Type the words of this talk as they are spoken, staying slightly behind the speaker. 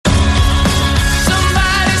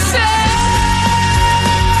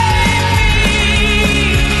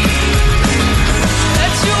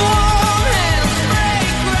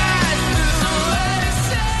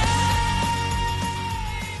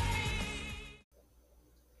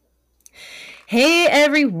Hey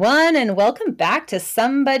everyone, and welcome back to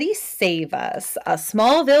Somebody Save Us, a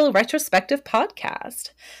Smallville retrospective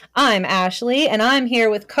podcast. I'm Ashley, and I'm here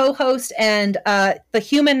with co-host and the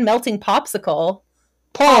human melting popsicle,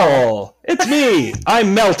 Paul. Paul, it's me.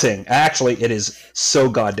 I'm melting. Actually, it is so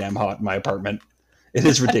goddamn hot in my apartment. It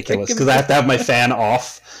is ridiculous because I have to have my fan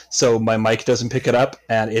off so my mic doesn't pick it up,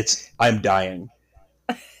 and I'm dying.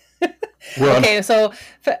 We're on a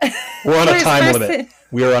time limit.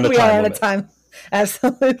 We are on a time limit.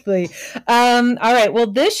 Absolutely. All right. Well,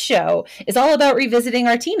 this show is all about revisiting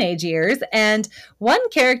our teenage years. And one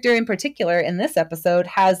character in particular in this episode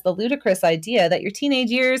has the ludicrous idea that your teenage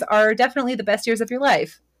years are definitely the best years of your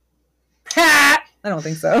life. Ha! I don't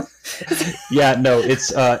think so. Yeah, no,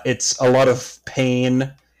 it's a lot of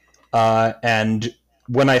pain. And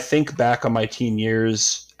when I think back on my teen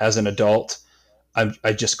years as an adult,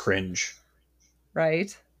 I just cringe.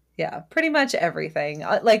 Right. Yeah, pretty much everything.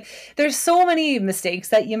 Like, there's so many mistakes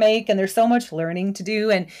that you make, and there's so much learning to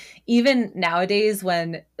do. And even nowadays,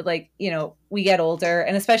 when, like, we get older,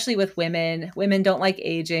 and especially with women don't like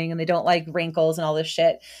aging and they don't like wrinkles and all this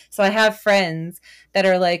shit. So I have friends that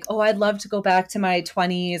are like, oh, I'd love to go back to my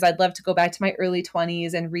 20s. I'd love to go back to my early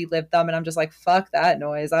 20s and relive them. And I'm just like, fuck that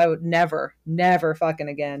noise. I would never fucking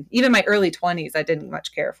again. Even my early 20s, I didn't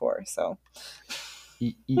much care for. So.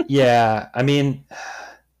 Yeah, I mean,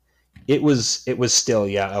 it was still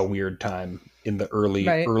a weird time in the early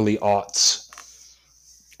aughts.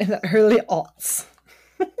 In the early aughts.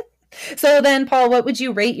 So then, Paul, what would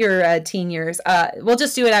you rate your teen years? We'll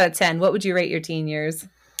just do it out of 10. What would you rate your teen years?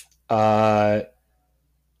 A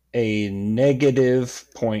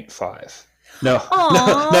 -0.5. No,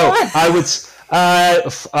 I would a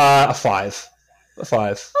 5. A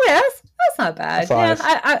 5. Oh, yeah, that's not bad.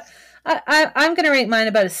 Yeah, I'm gonna rate mine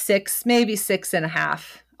about a 6, maybe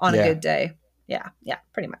 6.5 on a good day. Yeah,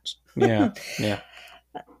 pretty much. Yeah.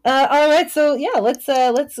 All right, so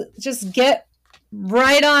let's just get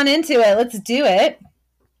right on into it. Let's do it.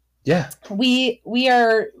 Yeah. We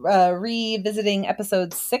are revisiting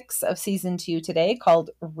episode 6 of season 2 today, called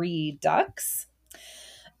Redux.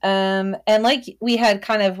 And like we had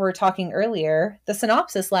were talking earlier, the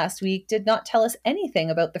synopsis last week did not tell us anything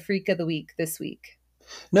about the Freak of the Week this week.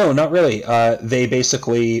 No, not really. They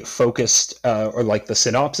basically focused, or like the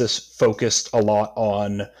synopsis focused a lot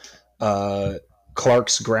on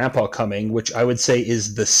Clark's grandpa coming, which I would say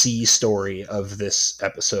is the C story of this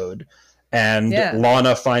episode. And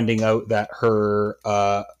Lana finding out that her,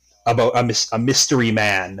 about a mystery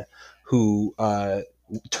man who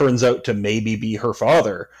turns out to maybe be her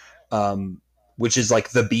father, which is like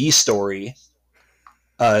the B story.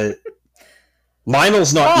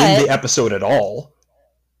 Lionel's not in the episode at all.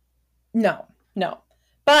 No.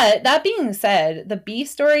 But that being said, the B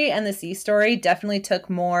story and the C story definitely took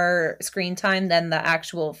more screen time than the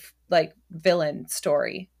actual villain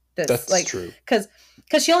story. That's true. Because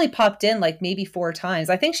she only popped in maybe 4 times.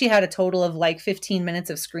 I think she had a total of 15 minutes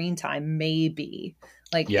of screen time, maybe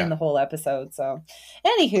in the whole episode. So,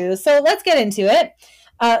 anywho, so let's get into it.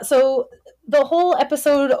 So the whole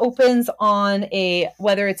episode opens on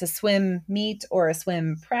whether it's a swim meet or a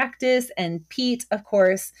swim practice, and Pete, of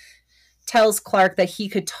course, tells Clark that he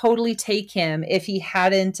could totally take him if he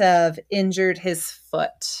hadn't have injured his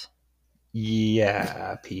foot.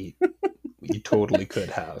 Yeah, Pete. You totally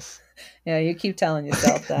could have. Yeah, you keep telling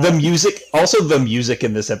yourself that. The music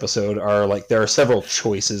in this episode there are several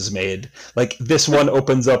choices made. This one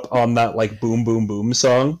opens up on that boom boom boom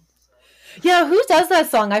song. Yeah, who does that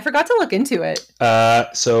song? I forgot to look into it.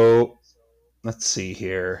 So let's see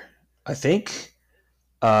here. I think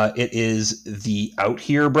it is the Out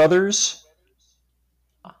Here Brothers.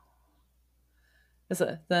 It's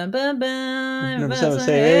a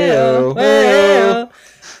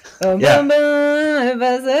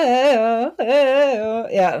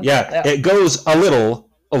Yeah. It goes a little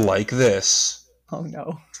like this. Oh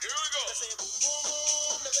no.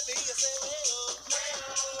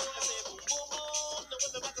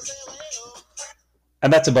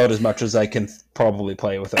 And that's about as much as I can probably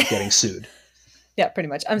play without getting sued. Yeah, pretty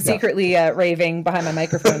much. I'm secretly raving behind my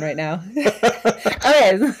microphone right now.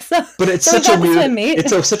 Okay, but it's such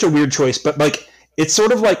a weird choice. But it's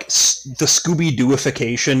sort of like the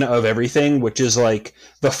Scooby-Dooification of everything, which is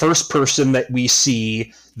the first person that we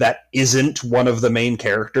see that isn't one of the main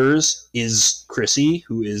characters is Chrissy,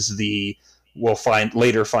 who is we'll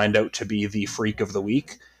later find out to be the Freak of the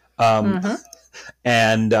Week.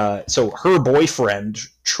 And so her boyfriend,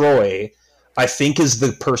 Troy, I think is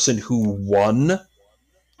the person who won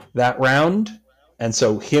that round. And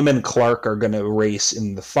so him and Clark are going to race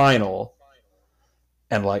in the final.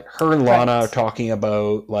 and like her and Lana Right. are talking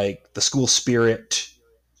about like the school spirit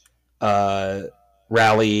uh,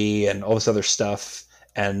 rally and all this other stuff,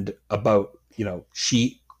 and about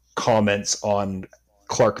she comments on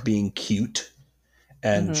Clark being cute,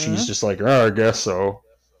 and she's Hmm. just like, oh, I guess so.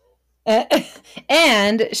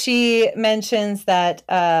 And she mentions that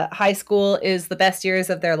high school is the best years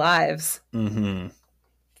of their lives. Mm-hmm.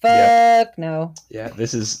 Yep. Fuck no. Yeah.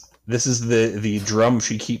 This is the drum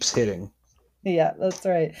she keeps hitting. Yeah, that's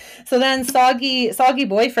right. So then soggy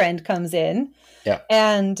boyfriend comes in, Yeah.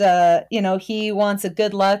 and he wants a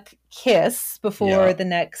good luck kiss before Yeah. the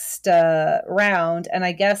next round, and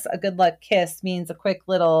I guess a good luck kiss means a quick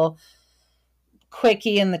little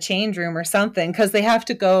quickie in the change room or something, because they have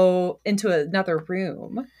to go into another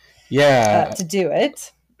room Yeah. to do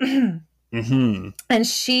it. Mm-hmm. And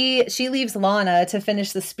she leaves Lana to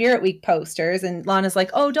finish the Spirit Week posters, and Lana's like,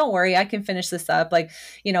 oh, don't worry, I can finish this up, like,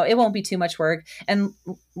 it won't be too much work. And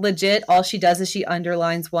legit, all she does is she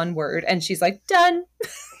underlines one word, and she's like, done.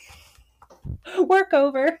 Work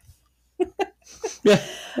over. Yeah.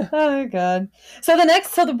 Oh god. So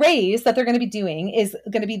the race that they're going to be doing is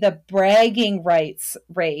going to be the bragging rights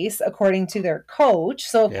race according to their coach.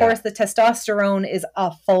 So of course the testosterone is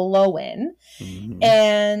a flowing. Mm-hmm.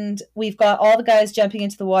 And we've got all the guys jumping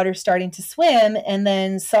into the water starting to swim, and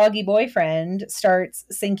then soggy boyfriend starts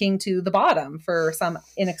sinking to the bottom for some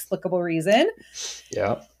inexplicable reason.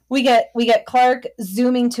 Yeah. We get Clark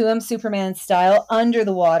zooming to him Superman style under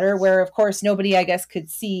the water, where of course nobody, I guess, could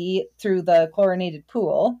see through the chlorinated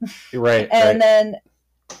pool. Right. And then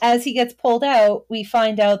as he gets pulled out, we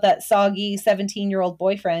find out that soggy 17-year-old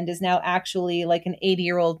boyfriend is now actually like an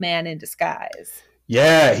 80-year-old man in disguise.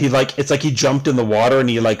 Yeah, it's like he jumped in the water and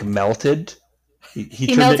he like melted.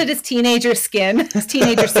 He melted his teenager skin, his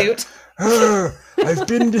teenager suit. I've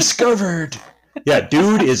been discovered. Yeah,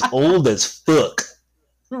 dude is old as fuck.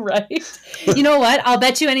 Right. You know what? I'll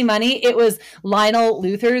bet you any money it was Lionel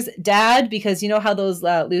Luthor's dad, because you know how those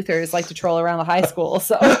Luthors like to troll around the high school.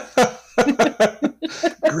 So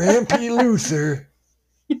Grampy Luthor.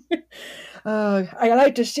 I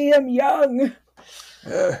like to see him young.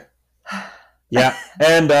 Yeah,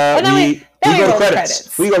 and we go to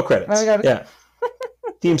credits. We go credits. Yeah.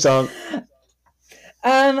 Theme song.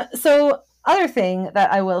 So other thing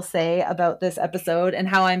that I will say about this episode and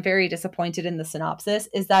how I'm very disappointed in the synopsis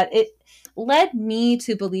is that it led me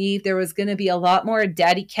to believe there was going to be a lot more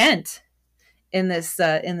Daddy Kent in this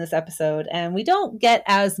episode, and we don't get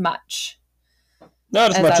as much.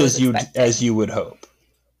 Not as much as you would hope.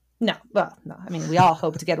 No, well, no. I mean, we all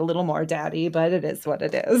hope to get a little more Daddy, but it is what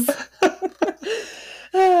it is.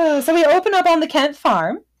 So we open up on the Kent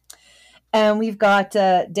farm. And we've got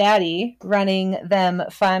Daddy running them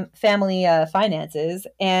family finances.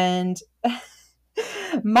 And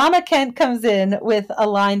Mama Kent comes in with a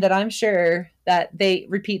line that I'm sure that they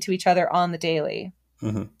repeat to each other on the daily.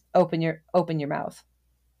 Mm-hmm. Open your mouth.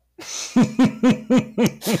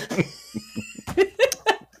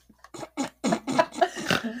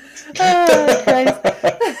 Oh, Christ.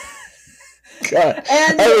 God,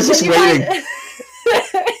 I was just waiting.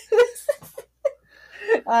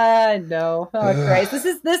 No. Oh Christ.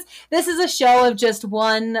 This is a show of just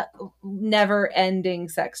one never-ending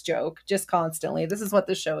sex joke, just constantly. This is what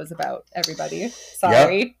the show is about, everybody.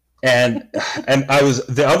 Sorry. Yep. And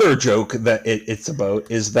the other joke that it's about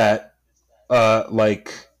is that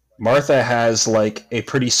like Martha has like a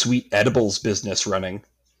pretty sweet edibles business running.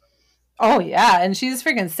 Oh, yeah. And she's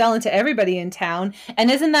freaking selling to everybody in town.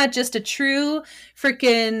 And isn't that just a true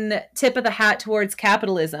freaking tip of the hat towards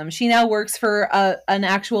capitalism? She now works for an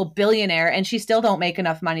actual billionaire, and she still don't make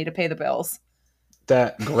enough money to pay the bills.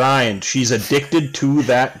 That grind. She's addicted to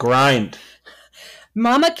that grind.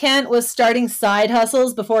 Mama Kent was starting side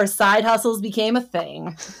hustles before side hustles became a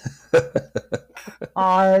thing.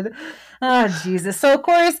 Odd. Oh, Jesus. So, of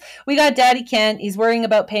course, we got Daddy Kent. He's worrying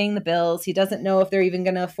about paying the bills. He doesn't know if they're even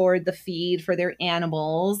going to afford the feed for their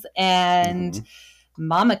animals. And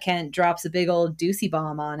Mama Kent drops a big old doocy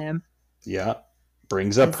bomb on him. Yeah.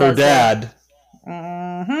 Brings up her dad.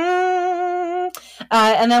 Mm-hmm.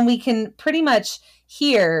 And then we can pretty much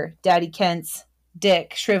hear Daddy Kent's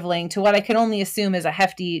dick shriveling to what I can only assume is a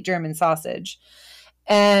hefty German sausage.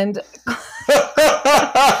 And...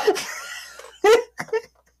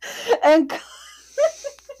 And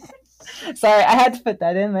sorry, I had to put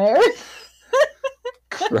that in there.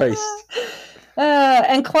 Christ.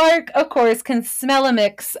 And Clark, of course, can smell a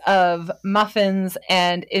mix of muffins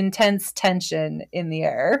and intense tension in the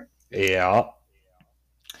air. Yeah.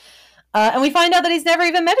 And we find out that he's never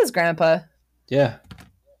even met his grandpa. Yeah.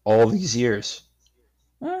 All these years.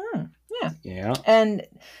 Mm-hmm. Yeah. Yeah. And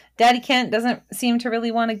Daddy Kent doesn't seem to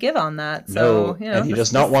really want to give on that. So, No, and he does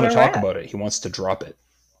this not is want to where we're talk at. about it. He wants to drop it.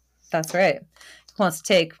 That's right. He wants to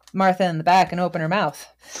take Martha in the back and open her mouth.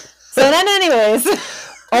 So then, anyways,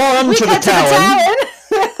 On we to the cut to Talon,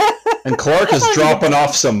 the Talon. and Clark is dropping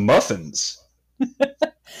off some muffins.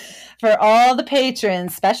 For all the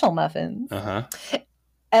patrons, special muffins. Uh-huh.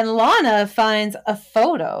 And Lana finds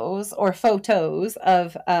photos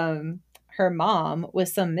of her mom with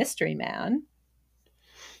some mystery man.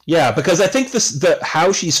 Yeah, because I think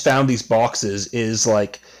how she's found these boxes is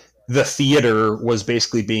like the theater was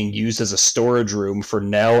basically being used as a storage room for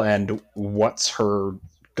Nell and what's her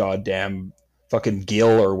goddamn fucking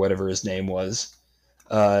Gil or whatever his name was.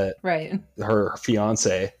 Right. Her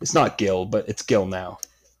fiance. It's not Gil, but it's Gil now.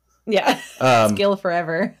 Yeah. It's Gil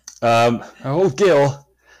forever. Gil.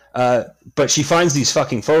 But she finds these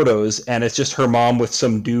fucking photos, and it's just her mom with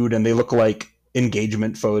some dude, and they look like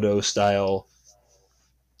engagement photo style.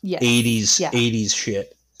 Yes. 80s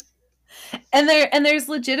shit. And there's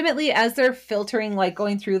legitimately, as they're filtering, like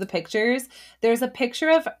going through the pictures, there's a picture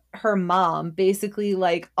of her mom basically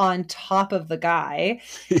like on top of the guy.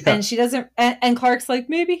 Yeah. And she doesn't, and Clark's like,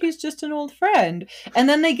 maybe he's just an old friend. And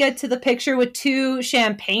then they get to the picture with 2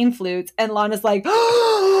 champagne flutes, and Lana's like,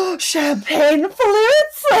 oh, champagne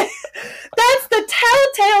flutes? That's the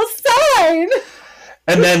telltale sign.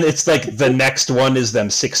 And then it's like the next one is them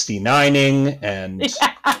 69ing, and yeah.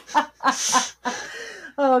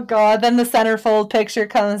 Oh God! Then the centerfold picture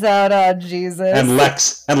comes out. Oh Jesus! And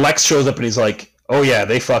Lex shows up, and he's like, "Oh yeah,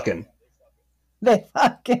 they fucking." They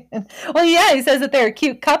fucking. Well, yeah, he says that they're a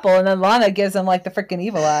cute couple, and then Lana gives him like the freaking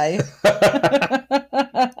evil eye.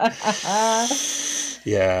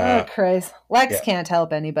 Yeah. Oh Christ! Lex can't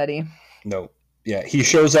help anybody. No. Yeah, he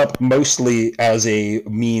shows up mostly as a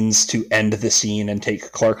means to end the scene and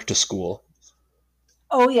take Clark to school.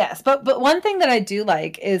 Oh yes, but one thing that I do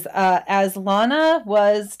like is as Lana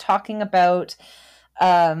was talking about,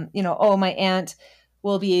 oh, my aunt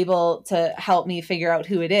will be able to help me figure out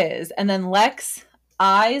who it is, and then Lex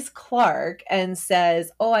eyes Clark and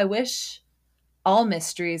says, "Oh, I wish all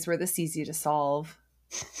mysteries were this easy to solve."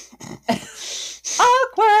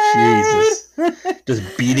 Awkward. Jesus,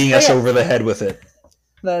 just beating us over the head with it.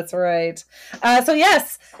 That's right. So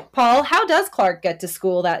yes, Paul, how does Clark get to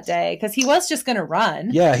school that day? Because he was just going to run.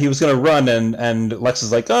 Yeah, he was going to run, and Lex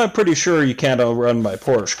is like, oh, I'm pretty sure you can't outrun my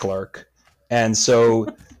Porsche, Clark. And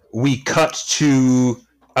so we cut to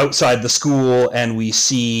outside the school, and we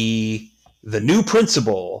see the new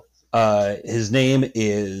principal. His name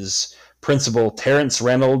is Principal Terrence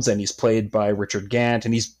Reynolds, and he's played by Richard Gant,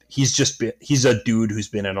 and he's a dude who's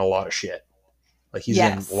been in a lot of shit. Like he's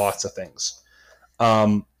in lots of things.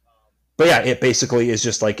 But yeah, it basically is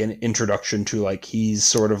just like an introduction to like he's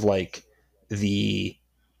sort of like the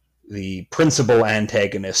principal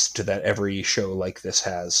antagonist that every show like this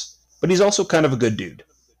has. But he's also kind of a good dude.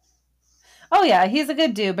 Oh yeah, he's a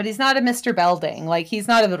good dude, but he's not a Mr. Belding. Like he's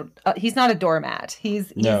not a doormat. He's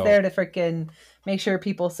there to freaking make sure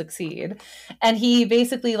people succeed. And he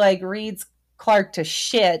basically like reads Clark to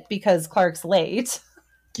shit because Clark's late.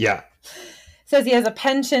 Yeah. Says he has a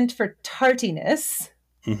penchant for tartiness.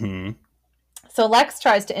 Mm-hmm. So Lex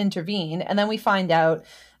tries to intervene, and then we find out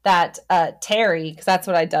that Terry, because that's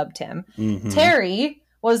what I dubbed him, Terry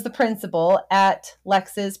was the principal at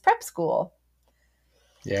Lex's prep school.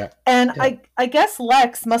 Yeah. And yeah. I guess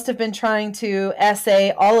Lex must have been trying to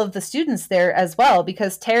essay all of the students there as well,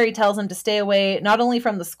 because Terry tells him to stay away not only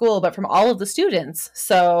from the school, but from all of the students.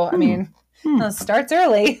 So, I mean... starts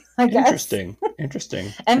early, I guess.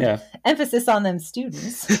 Interesting. Emphasis on them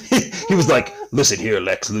students. He was like, listen here,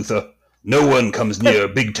 Lex Luthor. No one comes near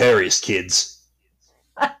Big Terry's kids.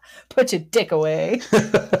 Put your dick away.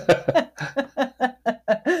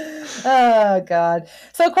 Oh, God.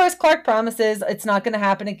 So, of course, Clark promises it's not going to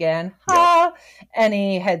happen again. Ha! And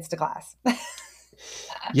he heads to class.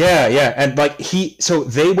 Yeah. And like so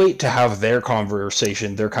they wait to have their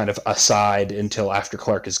conversation. They're kind of aside until after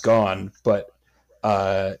Clark is gone. But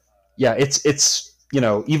it's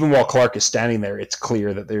even while Clark is standing there, it's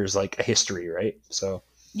clear that there's like a history, right? So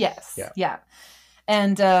yes. Yeah.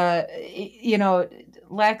 And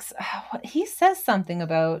Lex, he says something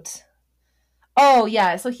about Oh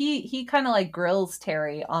yeah, so he kind of like grills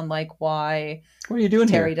Terry on like why what are you doing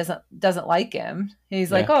Terry here? doesn't like him.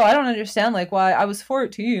 He's like, "Oh, I don't understand like why I was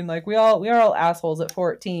 14. Like we are all assholes at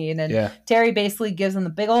 14." And Terry basically gives him the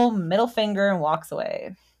big old middle finger and walks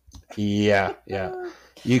away. Yeah.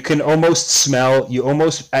 You can almost smell.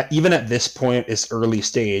 Even at this point, it's early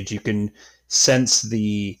stage. You can sense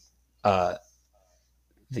the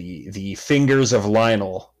fingers of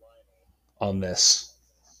Lionel on this.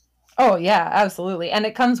 Oh yeah, absolutely. And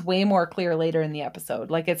it comes way more clear later in the episode.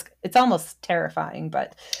 Like it's almost terrifying,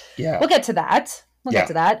 but Yeah. we'll get to that. We'll get Yeah.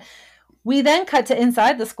 to that. We then cut to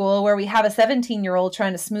inside the school where we have a 17-year-old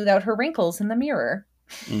trying to smooth out her wrinkles in the mirror.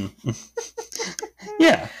 Mm.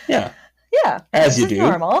 Yeah. Yeah. Yeah, As this you is do.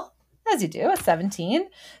 normal, as you do at 17.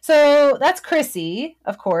 So that's Chrissy,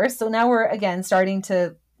 of course. So now we're again starting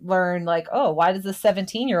to learn, like, oh, why does the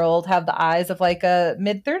 17-year-old have the eyes of like a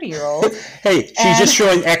mid 30-year-old? Hey, she's And just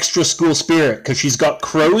showing extra school spirit because she's got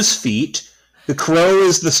crow's feet. The crow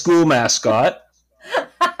is the school mascot.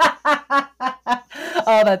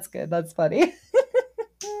 oh, that's good. That's funny.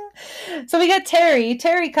 So we get Terry.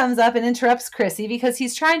 Terry comes up and interrupts Chrissy because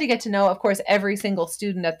he's trying to get to know, of course, every single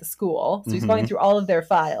student at the school. So he's going through all of their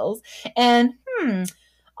files. And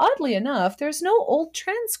oddly enough, there's no old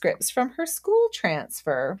transcripts from her school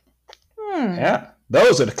transfer. Yeah,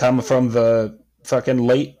 those would come from the fucking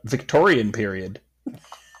late Victorian period.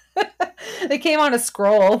 They came on a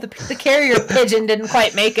scroll. The carrier pigeon didn't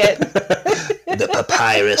quite make it. The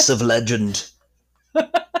papyrus of legend.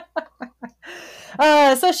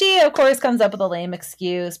 So she, of course, comes up with a lame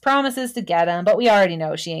excuse, promises to get him, but we already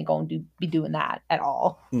know she ain't going to be doing that at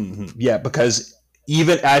all. Mm-hmm. Yeah, because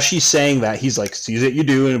even as she's saying that, he's like, sees what you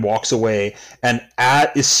do and walks away. And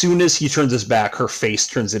as soon as he turns his back, her face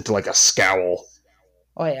turns into like a scowl.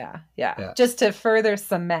 Oh, yeah. Just to further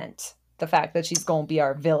cement the fact that she's going to be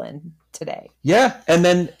our villain today. Yeah, and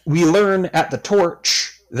then we learn at the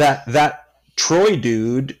Torch that Troy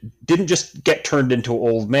dude didn't just get turned into an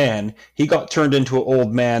old man. He got turned into an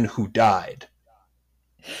old man who died.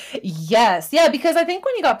 Yes. Yeah, because I think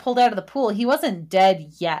when he got pulled out of the pool, he wasn't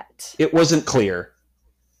dead yet. It wasn't clear.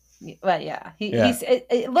 But yeah,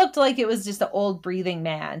 it looked like it was just an old breathing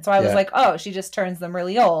man. So I was like, oh, she just turns them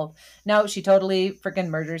really old. No, she totally freaking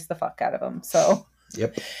murders the fuck out of them. So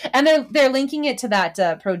yep. And they're linking it to that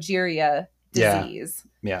progeria disease.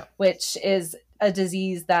 Yeah. Which is a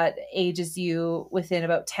disease that ages you within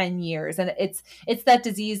about 10 years. And it's that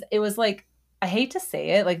disease. It was like, I hate to say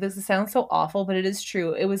it, like this sounds so awful, but it is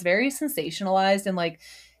true. It was very sensationalized and like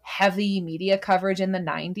heavy media coverage in the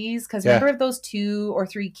 90s. Because remember those 2 or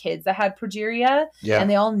 3 kids that had progeria and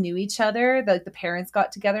they all knew each other, like the parents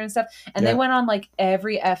got together and stuff. And they went on like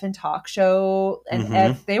every effing talk show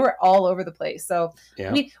and they were all over the place. So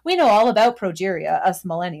we know all about progeria, us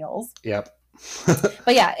millennials. Yep.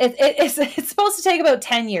 But yeah, it's supposed to take about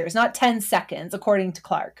 10 years, not 10 seconds, according to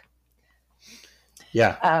Clark.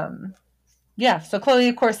 Yeah. Yeah, so Chloe,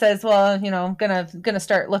 of course, says, well, you know, gonna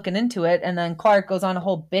start looking into it. And then Clark goes on a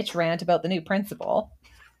whole bitch rant about the new principal.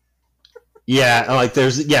 Yeah, like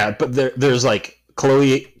but there's like,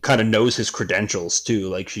 Chloe kind of knows his credentials too.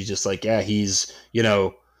 Like she's just like, yeah, he's, you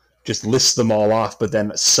know, just lists them all off. But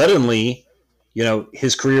then suddenly, you know,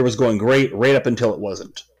 his career was going great right up until it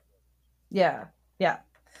wasn't. Yeah.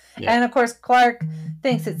 And of course, Clark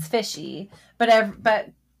thinks it's fishy,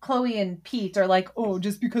 but Chloe and Pete are like, oh,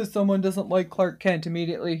 just because someone doesn't like Clark Kent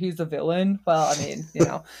immediately, he's a villain. Well, I mean, you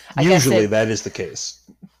know. Usually that is the case.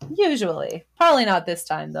 Usually. Probably not this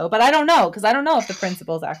time, though. But I don't know, because I don't know if the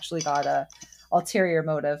principal's actually got a ulterior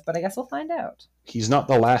motive, but I guess we'll find out. He's not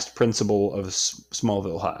the last principal of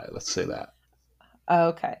Smallville High, let's say that.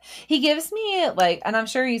 Okay. He gives me, like, and I'm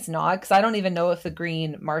sure he's not, because I don't even know if the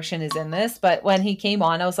Green Martian is in this, but when he came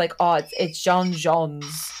on, I was like, oh, it's Jean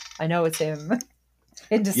Johns. I know it's him.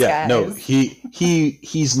 In disguise. Yeah, no,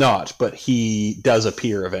 he's not, but he does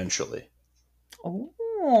appear eventually.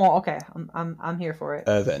 Oh, okay. I'm here for it.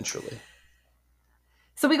 Eventually.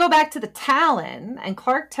 So we go back to the Talon, and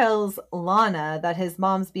Clark tells Lana that his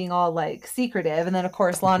mom's being all like secretive, and then of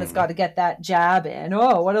course Lana's got to get that jab in.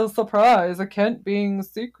 Oh, what a surprise! A Kent being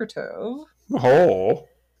secretive. Oh.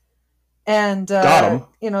 And got him.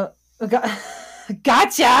 You know,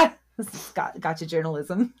 gotcha. Gotcha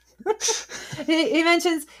journalism. he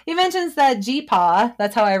mentions that G-Paw,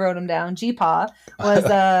 that's how I wrote him down. G-Paw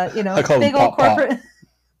was you know, big old corporate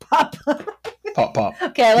Pop. Pop.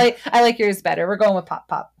 Okay, I like yours better. We're going with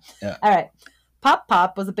Pop. Yeah. All right.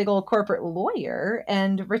 Pop was a big old corporate lawyer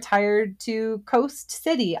and retired to Coast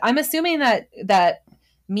City. I'm assuming that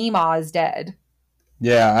Mima is dead.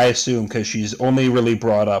 Yeah, I assume, because she's only really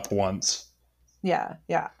brought up once. Yeah.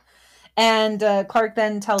 And Clark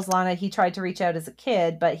then tells Lana he tried to reach out as a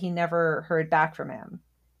kid, but he never heard back from him.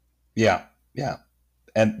 Yeah.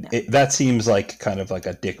 And that seems like kind of like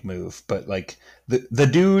a dick move, but like the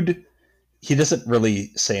dude, he doesn't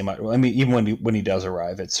really say much. I mean, even when he does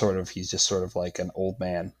arrive, he's just sort of like an old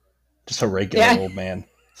man, just a regular old man.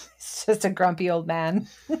 It's just a grumpy old man.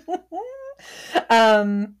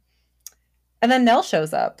 And then Nell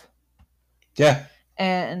shows up. Yeah.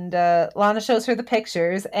 And Lana shows her the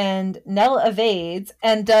pictures, and Nell evades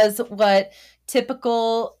and does what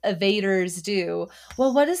typical evaders do.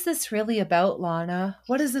 Well, what is this really about, Lana?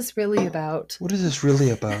 What is this really about? What is this really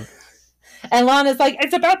about? And Lana's like,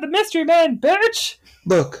 it's about the mystery man, bitch!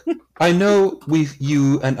 Look, I know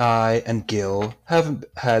you and I and Gil haven't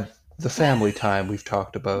had the family time we've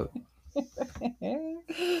talked about.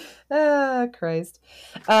 Oh, Christ.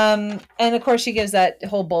 And of course she gives that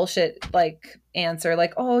whole bullshit like answer,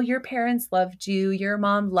 like, oh, your parents loved you, your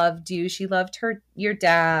mom loved you, she loved your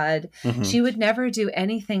dad, she would never do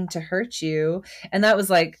anything to hurt you. And that was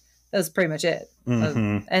pretty much it.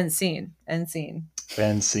 End scene.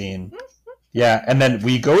 Yeah, and then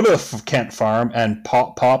we go to Kent Farm and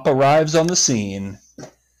Pop arrives on the scene.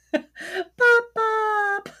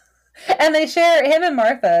 Pop. And him and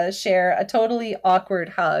Martha share a totally awkward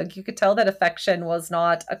hug. You could tell that affection was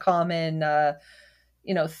not a common,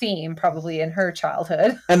 theme probably in her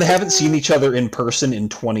childhood. And they haven't seen each other in person in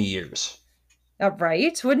 20 years.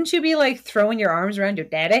 Right? Wouldn't you be like throwing your arms around your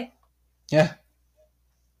daddy? Yeah.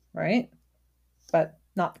 Right? But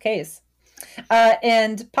not the case.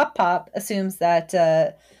 And Pop assumes that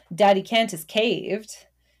Daddy Kent is caved,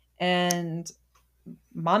 and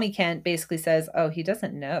Mommy Kent basically says, oh, he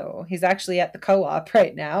doesn't know. He's actually at the co-op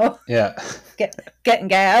right now. Yeah. Getting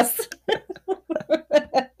gas.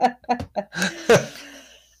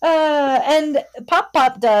 And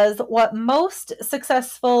Pop does what most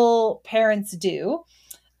successful parents do.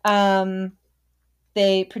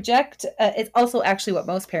 They project, it's also actually what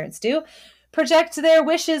most parents do, project their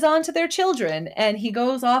wishes onto their children. And he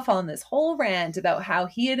goes off on this whole rant about how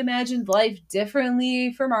he had imagined life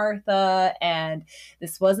differently for Martha, and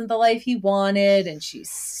this wasn't the life he wanted, and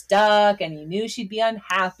she's stuck, and he knew she'd be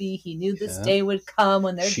unhappy. He knew this day would come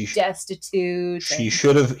when they're destitute. She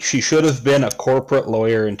should have been a corporate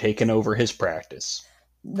lawyer and taken over his practice.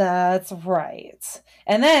 That's right.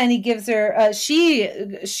 And then he gives her, she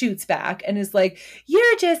shoots back and is like,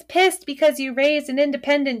 you're just pissed because you raised an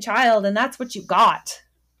independent child and that's what you got.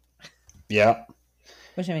 Yeah.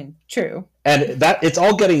 Which, I mean, true. And it's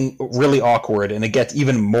all getting really awkward, and it gets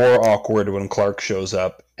even more awkward when Clark shows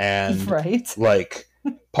up, and right. Like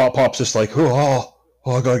Pop's just like, oh,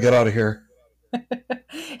 I gotta get out of here.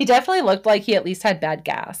 He definitely looked like he at least had bad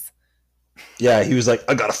gas. Yeah, he was like,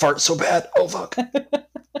 I gotta fart so bad. Oh, fuck.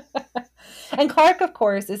 And Clark, of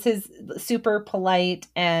course, is his super polite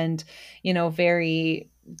and, very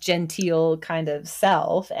genteel kind of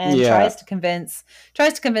self, and tries to convince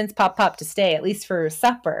Pop to stay, at least for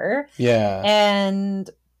supper. Yeah. And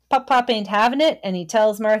Pop ain't having it, and he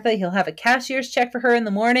tells Martha he'll have a cashier's check for her in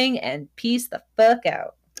the morning and peace the fuck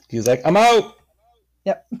out. He's like, I'm out.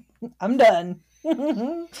 Yep. I'm done.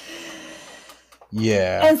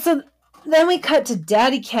 Yeah. And so then we cut to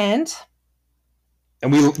Daddy Kent.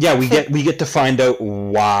 And we get to find out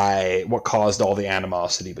what caused all the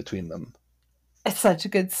animosity between them. It's such a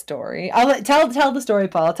good story. I'll tell the story,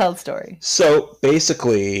 Paul. Tell the story. So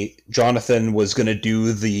basically, Jonathan was going to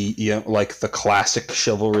do the the classic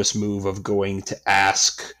chivalrous move of going to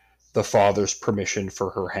ask the father's permission for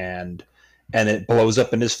her hand, and it blows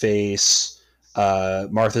up in his face.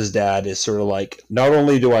 Martha's dad is sort of like, not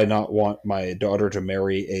only do I not want my daughter to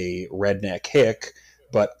marry a redneck hick,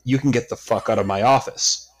 but you can get the fuck out of my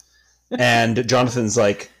office. And Jonathan's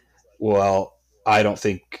like, well, I don't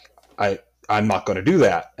think I'm not going to do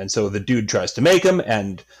that. And so the dude tries to make him,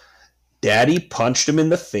 and Daddy punched him in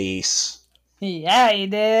the face. Yeah, he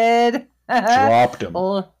did. Dropped him.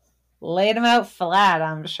 Laid him out flat,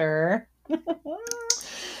 I'm sure.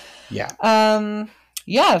 Yeah.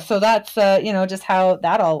 Yeah, so that's, just how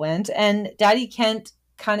that all went. And Daddy Kent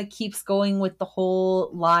kind of keeps going with the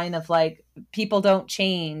whole line of like, people don't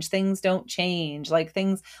change, things don't change, like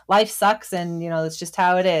life sucks, and it's just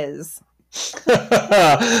how it is.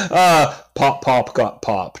 Pop got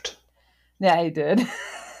popped. Yeah, he did.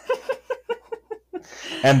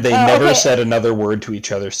 And they never said another word to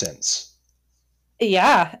each other since.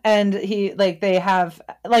 Yeah, and they have,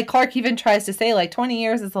 Clark even tries to say, 20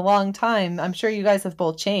 years is a long time, I'm sure you guys have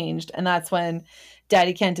both changed. And that's when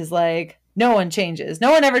Daddy Kent is like, no one changes.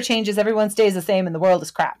 No one ever changes. Everyone stays the same and the world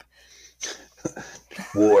is crap.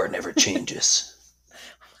 War never changes.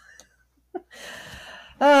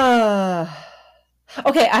 Okay,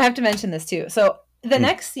 I have to mention this too. So the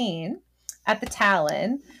next scene at the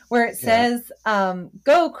Talon, where it says,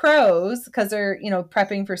 go Crows, because they're,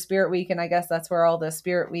 prepping for Spirit Week, and I guess that's where all the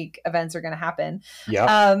Spirit Week events are going to happen.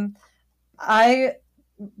 Yeah. I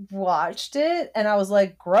watched it and I was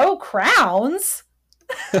like, grow crowns?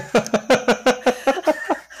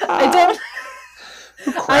 I don't.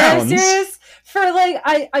 I'm serious. For for like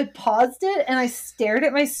I paused it and I stared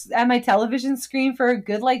at my television screen for a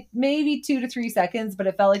good like maybe 2 to 3 seconds, but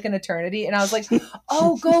it felt like an eternity. And I was like,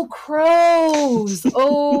 "Oh, go Crows!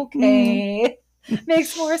 Okay,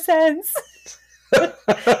 makes more sense." How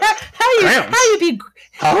you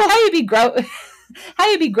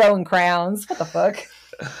be growing crowns? What the fuck?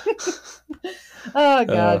 Oh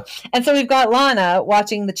god! And so we've got Lana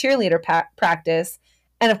watching the cheerleader practice,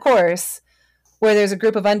 and of course, where there's a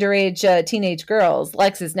group of underage teenage girls,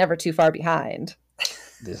 Lex is never too far behind.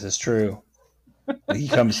 This is true. He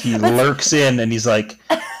lurks in, and he's like,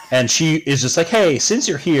 and she is just like, "Hey, since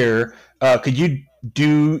you're here, could you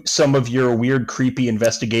do some of your weird, creepy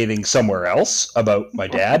investigating somewhere else about my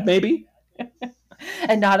dad, maybe?"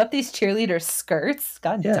 And not up these cheerleader skirts.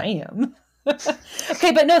 God damn.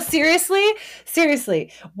 Okay, but no,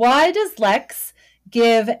 seriously, why does Lex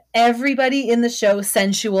give everybody in the show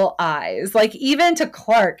sensual eyes? Like, even to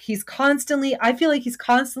Clark, I feel like he's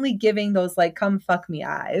constantly giving those like come fuck me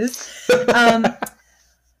eyes.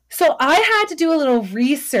 So I had to do a little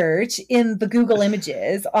research in the Google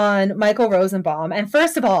images on Michael Rosenbaum. And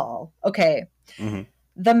first of all, okay,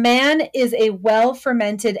 the man is a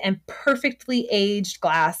well-fermented and perfectly aged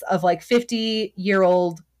glass of like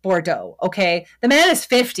 50-year-old Bordeaux. Okay, the man is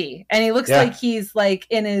 50 and he looks like he's like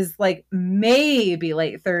in his like maybe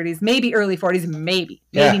late 30s, maybe early 40s, maybe.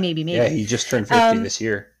 Yeah, he just turned 50 this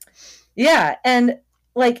year. Yeah, and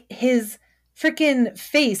like his freaking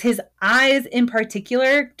face, his eyes in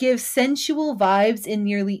particular, give sensual vibes in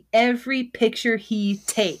nearly every picture he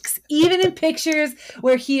takes, even in pictures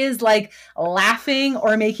where he is like laughing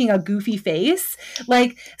or making a goofy face.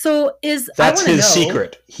 Like, so that's his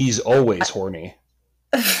secret. He's always horny.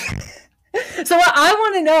 So what I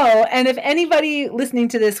want to know, and if anybody listening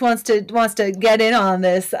to this wants to get in on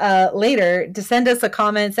this later, to send us a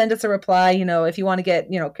comment, send us a reply, if you want to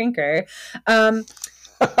get, crinker,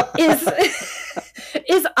 is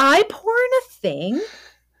eye porn a thing?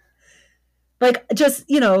 Like, just,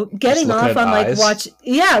 getting off on like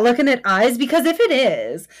looking at eyes, because if it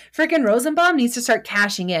is, freaking Rosenbaum needs to start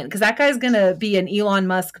cashing in, because that guy's gonna be an Elon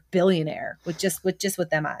Musk billionaire with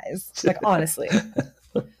them eyes. Like, honestly.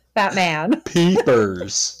 That man.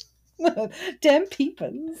 Peepers. Damn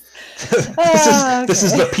peepers.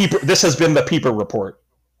 This has been the Peeper Report.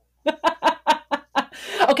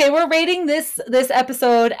 Okay, we're rating this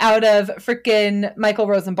episode out of freaking Michael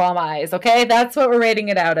Rosenbaum eyes. Okay, that's what we're rating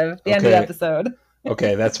it out of. The end of the episode.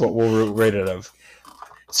 Okay, that's what we'll rate it of.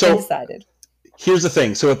 So decided. Here's the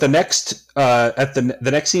thing. So at the next the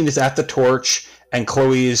next scene is at the torch, and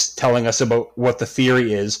Chloe is telling us about what the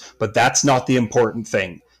theory is, but that's not the important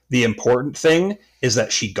thing. The important thing is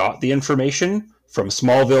that she got the information from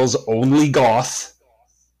Smallville's only goth,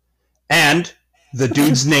 and the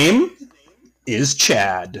dude's name is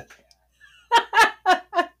Chad.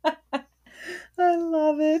 I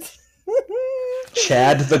love it.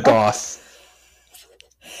 Chad the goth.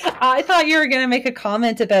 I thought you were going to make a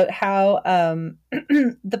comment about how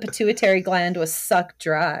the pituitary gland was sucked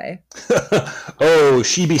dry. Oh,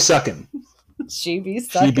 she be sucking. She be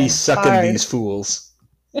sucking hard. These fools.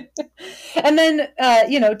 And then,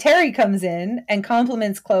 Terry comes in and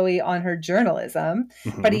compliments Chloe on her journalism,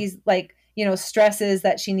 but he's like, stresses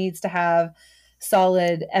that she needs to have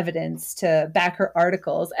solid evidence to back her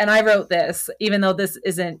articles. And I wrote this, even though this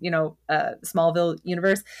isn't, Smallville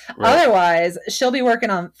universe. Right. Otherwise, she'll be working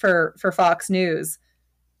on for Fox News.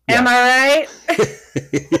 Yeah. Am I right?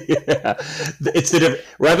 Yeah. It's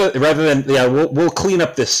rather than we'll clean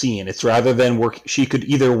up this scene. It's rather than work. She could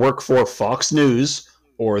either work for Fox News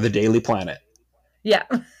or the Daily Planet. Yeah.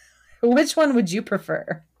 Which one would you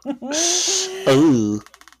prefer? Oh.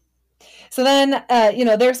 So then,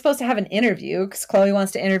 they're supposed to have an interview because Chloe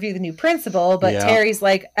wants to interview the new principal, but Terry's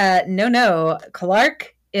like, no,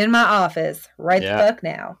 Clark in my office right the fuck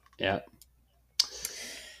now. Yeah.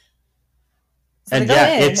 So and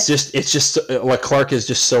it's just like Clark is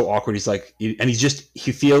just so awkward. He's like, and he just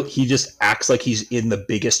acts like he's in the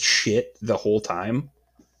biggest shit the whole time.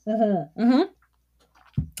 Mm-hmm. Mm-hmm.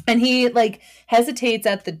 And he like hesitates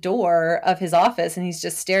at the door of his office, and he's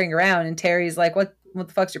just staring around. And Terry's like, "What the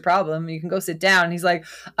fuck's your problem? You can go sit down." And he's like,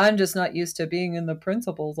 "I'm just not used to being in the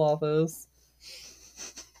principal's office."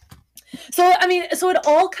 So it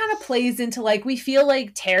all kind of plays into like, we feel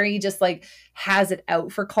like Terry just like has it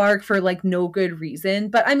out for Clark for like no good reason.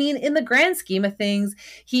 But I mean, in the grand scheme of things,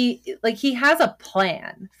 he has a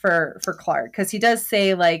plan for Clark, because he does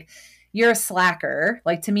say like, "You're a slacker.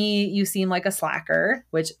 Like, to me, you seem like a slacker,"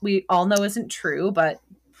 which we all know isn't true, but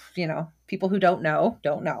People who don't know,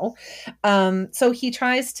 don't know. So he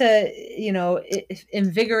tries to,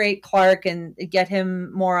 invigorate Clark and get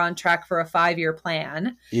him more on track for a 5-year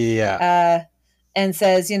plan. Yeah. And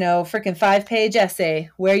says, freaking 5-page essay.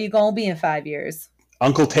 Where you going to be in 5 years?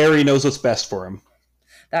 Uncle Terry knows what's best for him.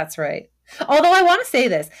 That's right. Although I want to say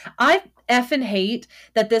this, I effing hate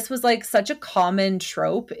that this was like such a common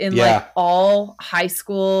trope in like all high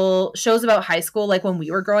school shows about high school, like when we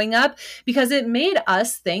were growing up, because it made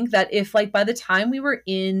us think that if like by the time we were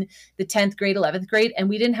in the 10th grade, 11th grade, and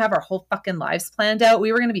we didn't have our whole fucking lives planned out,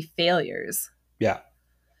 we were going to be failures. Yeah.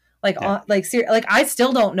 Like I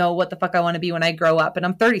still don't know what the fuck I want to be when I grow up, and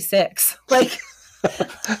I'm 36. Like,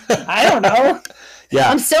 I don't know. Yeah.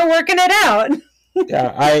 I'm still working it out.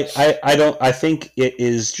 Yeah, I think it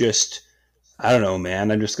is just, I don't know,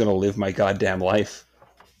 man. I'm just going to live my goddamn life.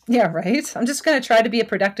 Yeah, right? I'm just going to try to be a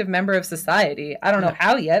productive member of society. I don't know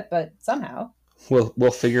how yet, but somehow.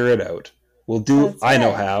 We'll figure it out. We'll do, that's I right.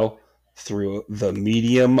 know how, through the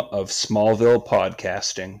medium of Smallville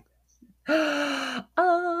podcasting.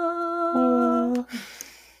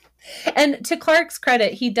 And to Clark's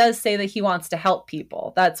credit, he does say that he wants to help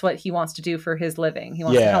people. That's what he wants to do for his living. He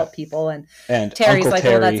wants to help people. And Terry's Uncle like,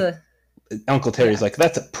 Terry, well, that's Uncle Terry's like,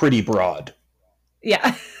 that's a pretty broad.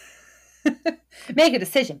 Yeah. Make a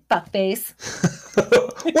decision, fuckface.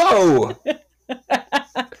 Whoa!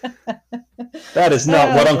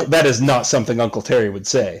 That is not something Uncle Terry would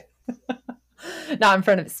say. Not in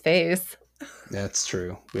front of his face. That's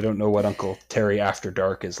true. We don't know what Uncle Terry after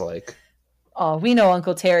dark is like. Oh, we know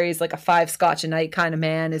Uncle Terry's like a 5 scotch a night kind of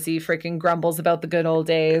man as he freaking grumbles about the good old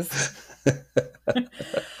days.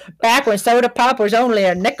 Back when soda pop was only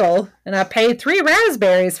a nickel and I paid 3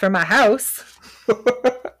 raspberries for my house. And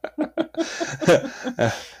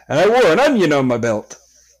I wore an onion on my belt.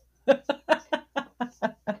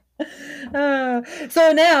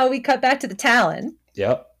 So now we cut back to the Talon.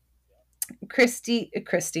 Yep. Chrissy.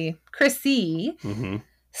 Mm-hmm.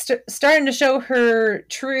 Starting to show her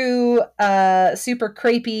true super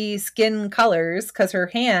crepey skin colors because her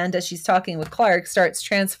hand, as she's talking with Clark, starts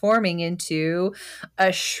transforming into a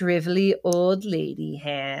shrivelly old lady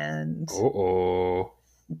hand. Uh-oh.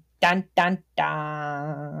 Dun, dun,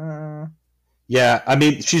 dun. Yeah, I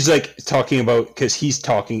mean, she's like talking about, because he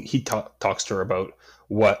talks to her about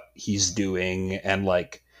what he's doing, and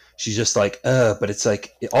like she's just like, but it's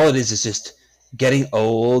like all it is just getting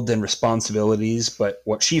old and responsibilities. But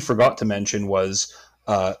what she forgot to mention was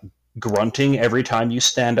grunting every time you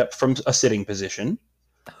stand up from a sitting position,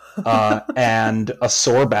 and a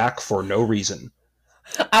sore back for no reason.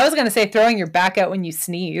 I was gonna say throwing your back out when you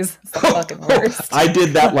sneeze. It's the fucking worst. I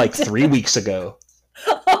did that like 3 weeks ago.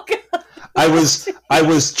 Oh, God. I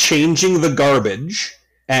was changing the garbage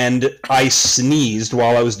and I sneezed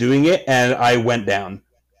while I was doing it and I went down.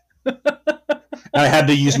 And I had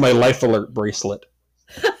to use my life alert bracelet.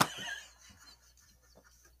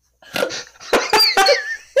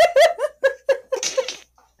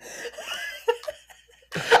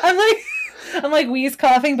 I'm like wheeze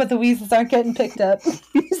coughing, but the wheezes aren't getting picked up.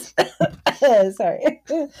 Sorry.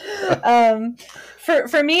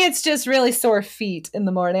 For me, it's just really sore feet in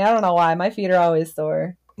the morning. I don't know why. My feet are always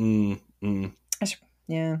sore. Yeah.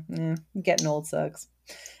 Getting old sucks.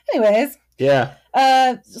 Anyways. Yeah.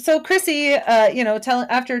 So Chrissy,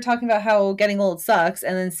 after talking about how getting old sucks,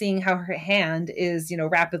 and then seeing how her hand is,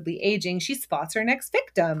 rapidly aging, she spots her next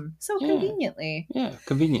victim. So conveniently. Yeah,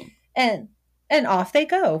 convenient. And off they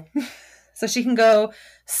go. So she can go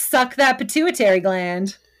suck that pituitary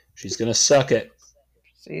gland. She's gonna suck it.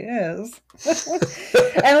 She is.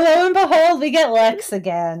 And lo and behold, we get Lex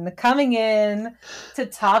again, coming in to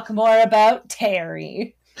talk more about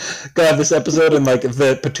Terry. God, this episode and like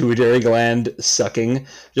the pituitary gland sucking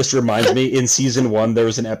just reminds me, in season 1 there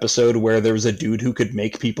was an episode where there was a dude who could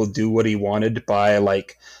make people do what he wanted by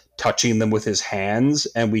like touching them with his hands,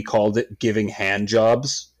 and we called it giving hand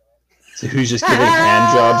jobs. So who's just giving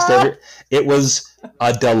hand jobs to every... It was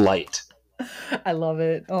a delight. I love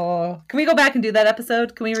it. Oh, can we go back and do that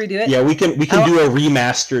episode? Can we redo it? Yeah, we can do a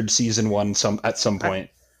remastered season 1 at some point.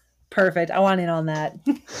 Perfect. I want in on that.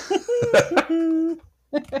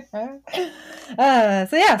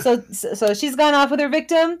 So she's gone off with her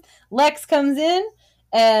victim. Lex comes in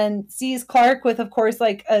and sees Clark with, of course,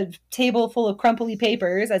 like a table full of crumply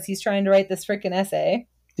papers as he's trying to write this frickin' essay.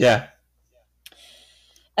 Yeah.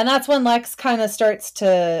 And that's when Lex kind of starts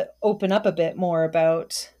to open up a bit more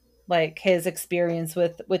about like his experience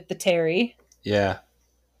with the Terry. Yeah.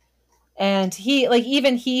 And he, like,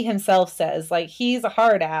 even he himself says, like, he's a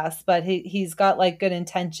hard ass, but he's got like good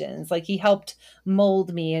intentions. Like, he helped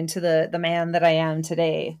mold me into the man that I am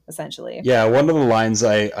today, essentially. Yeah, one of the lines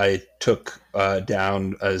I took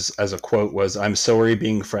down as a quote was, "I'm sorry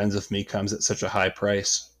being friends with me comes at such a high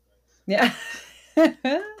price." Yeah.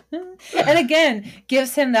 And again,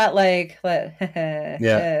 gives him that like,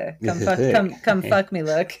 Yeah. come fuck me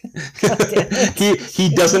look. he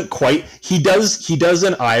doesn't quite, he does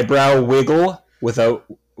an eyebrow wiggle without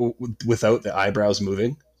the eyebrows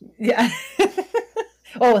moving. Yeah.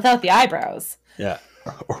 Oh, without the eyebrows. Yeah.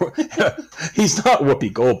 He's not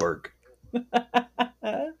Whoopi Goldberg.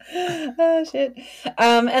 Oh shit.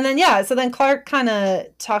 And then yeah, so then Clark kind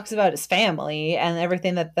of talks about his family and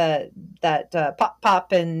everything that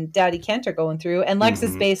Pop and Daddy Kent are going through, and Lex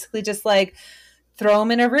is basically just like, throw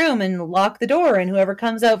him in a room and lock the door, and whoever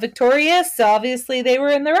comes out victorious, obviously they were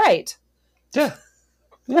in the right. Yeah.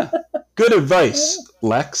 Good advice,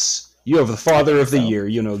 Lex. You have the father of the year.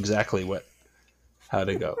 You know exactly how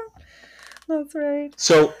to go. That's right.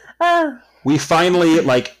 So we finally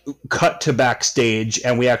like cut to backstage,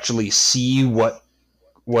 and we actually see what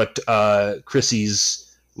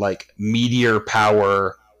Chrissy's like meteor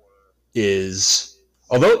power is.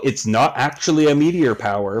 Although it's not actually a meteor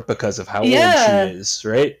power because of how old she is,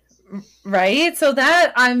 right? Right. So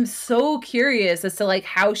that I'm so curious as to like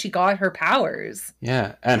how she got her powers.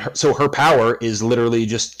 Yeah, and so her power is literally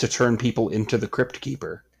just to turn people into the Crypt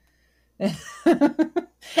Keeper.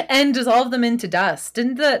 And dissolve them into dust.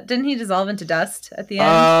 Didn't he dissolve into dust at the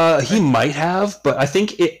end? He might have, but I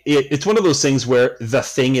think it's one of those things where the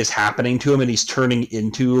thing is happening to him and he's turning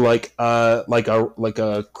into like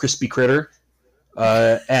a crispy critter,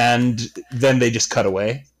 and then they just cut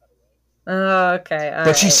away. Okay.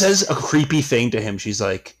 But she says a creepy thing to him. She's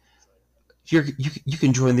like, you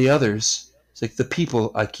can join the others. It's like, the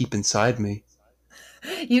people I keep inside me.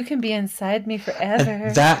 You can be inside me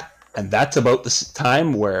forever. And that's about the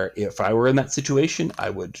time where, if I were in that situation, I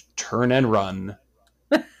would turn and run.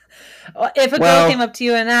 If a girl came up to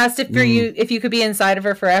you and asked if you could be inside of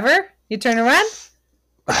her forever, you turn and run?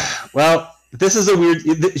 Well, this is a weird...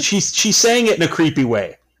 She's saying it in a creepy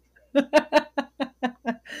way.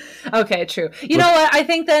 Okay, true. You know what? I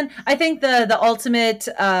think the ultimate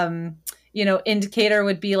indicator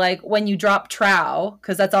would be like when you drop trow,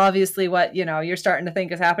 because that's obviously what you're starting to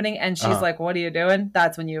think is happening, and she's like, "What are you doing?"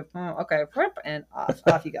 That's when you okay, and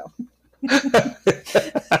off you go.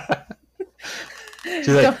 She's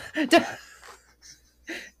like,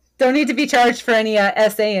 don't need to be charged for any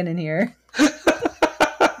essaying in here.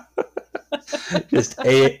 Just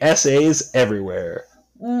essays everywhere.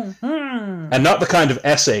 Mm-hmm. And not the kind of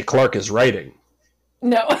essay Clark is writing.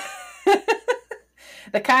 No.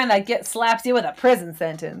 The kind that slaps you with a prison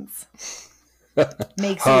sentence.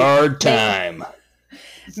 Hard time.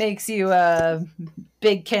 Makes you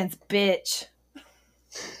Big Kent's bitch.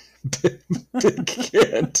 Big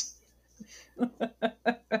Kent.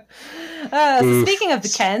 So speaking of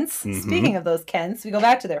the Kents, speaking of those Kents, we go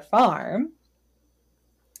back to their farm.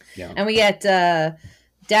 Yeah. And we get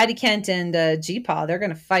Daddy Kent and G-Paw. They're going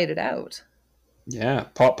to fight it out. Yeah.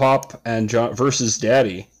 Pop and John versus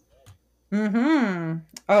Daddy. Mm-hmm.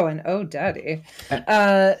 Oh, and Daddy.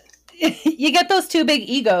 You get those two big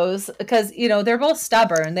egos because, they're both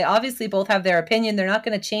stubborn. They obviously both have their opinion. They're not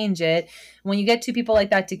going to change it. When you get two people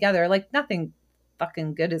like that together, like, nothing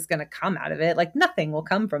fucking good is going to come out of it. Like, nothing will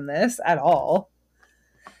come from this at all.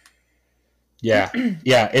 Yeah.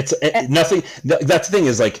 It's nothing. That's the thing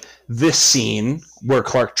is, like, this scene where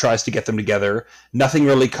Clark tries to get them together, nothing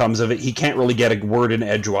really comes of it. He can't really get a word in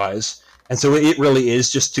edgewise. And so it really is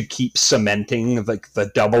just to keep cementing like the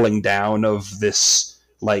doubling down of this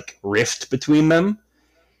like rift between them.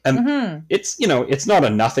 And it's, it's not a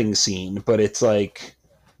nothing scene, but it's like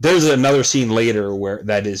there's another scene later where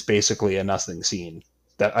that is basically a nothing scene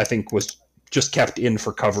that I think was just kept in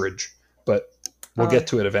for coverage, but we'll get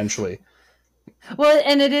to it eventually. Well,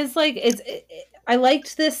 and it is like I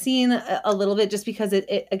liked this scene a little bit just because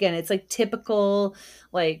it's like typical,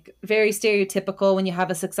 like very stereotypical when you have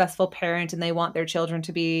a successful parent and they want their children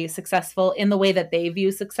to be successful in the way that they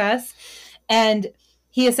view success. And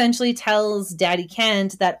he essentially tells Daddy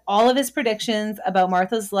Kent that all of his predictions about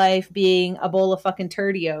Martha's life being a bowl of fucking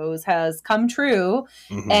turdios has come true.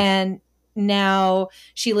 And now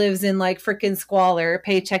she lives in like freaking squalor,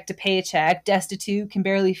 paycheck to paycheck, destitute, can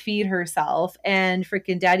barely feed herself, and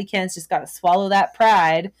freaking Daddy Kent's just got to swallow that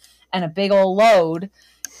pride and a big old load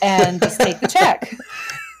and just take the check.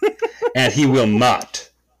 And he will not.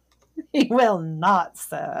 He will not,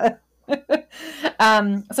 sir.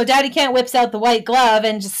 So Daddy Kent whips out the white glove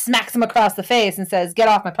and just smacks him across the face and says, "Get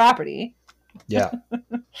off my property." Yeah.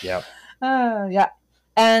 Yeah. Yeah.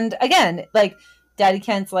 And again, like Daddy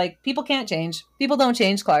Kent's like, people can't change. People don't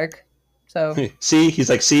change, Clark. So see, he's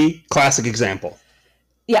like, see, classic example.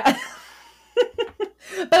 Yeah.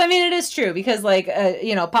 But I mean, it is true because, like,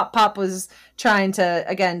 Pop was trying to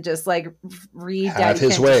again just like read Have Daddy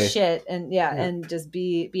his Kent way. to shit and just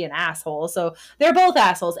be an asshole. So they're both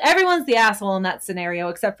assholes. Everyone's the asshole in that scenario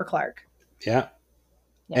except for Clark. Yeah.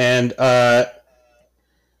 And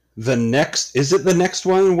the next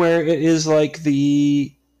one where it is like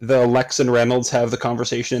the Lex and Reynolds have the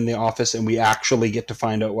conversation in the office and we actually get to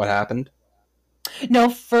find out what happened? No,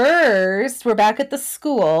 first we're back at the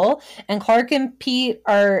school and Clark and Pete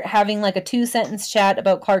are having like a 2-sentence chat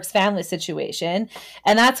about Clark's family situation.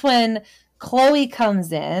 And that's when Chloe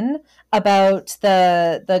comes in about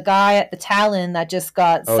the guy at the Talon that just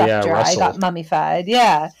got sucked dry, Russell. got mummified.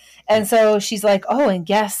 Yeah. And so she's like, oh, and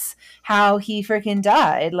guess how he freaking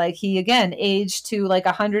died. Like he again aged to like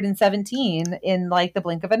 117 in like the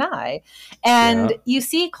blink of an eye. And you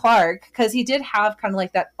see Clark, because he did have kind of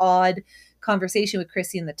like that odd conversation with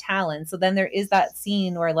Chrissy in the Talon. So then there is that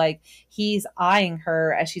scene where like he's eyeing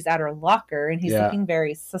her as she's at her locker and he's looking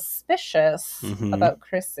very suspicious about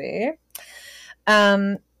Chrissy.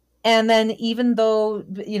 And then even though,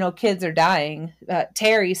 kids are dying,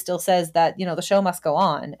 Terry still says that, the show must go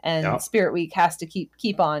on and Spirit Week has to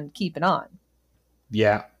keep on keeping on.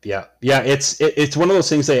 Yeah. It's one of those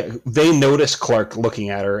things that they notice Clark looking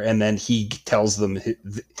at her and then he tells them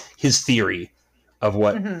his theory of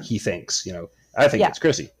what he thinks. I think it's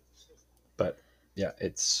Chrissy, but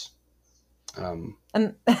it's. And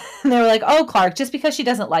they were like, "Oh, Clark, just because she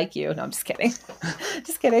doesn't like you." No, I'm just kidding.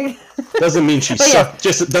 Just kidding. Doesn't mean she's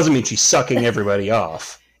just doesn't mean she's sucking everybody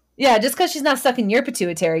off. Yeah, just because she's not sucking your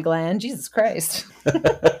pituitary gland. Jesus Christ.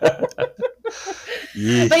 But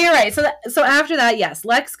you're right. So after that, yes,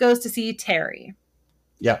 Lex goes to see Terry.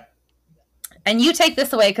 Yeah. And you take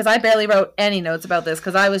this away because I barely wrote any notes about this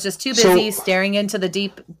because I was just too busy staring into the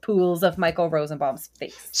deep pools of Michael Rosenbaum's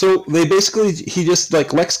face. So they basically, he just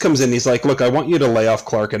like Lex comes in. He's like, "Look, I want you to lay off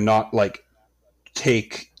Clark and not like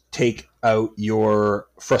take out your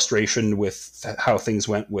frustration with how things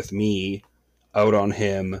went with me out on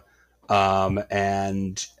him."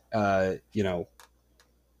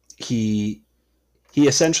 He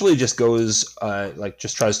essentially just goes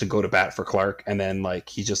just tries to go to bat for Clark, and then like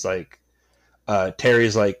he's just like.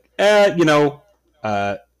 Terry's like, that's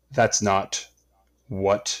not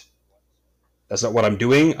what I'm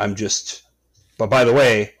doing. I'm just, but by the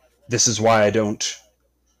way, this is why I don't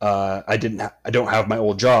have my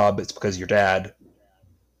old job. It's because your dad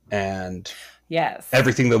and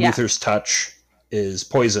everything the Luthers touch is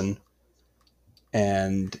poison.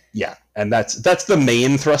 And and that's the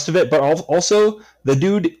main thrust of it. But also the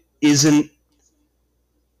dude isn't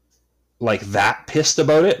like that pissed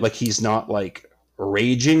about it. Like he's not like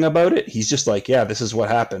raging about it. He's just like, this is what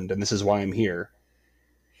happened and this is why I'm here.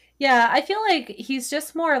 Yeah, I feel like he's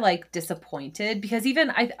just more like disappointed because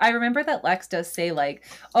even I remember that Lex does say like,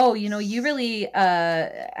 "Oh, you really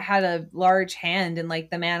had a large hand in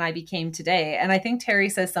like the man I became today." And I think Terry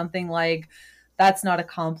says something like, "That's not a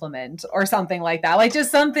compliment," or something like that. Like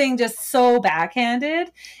just something just so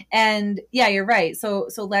backhanded. And yeah, you're right. So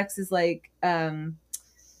Lex is like,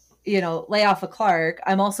 lay off of Clark.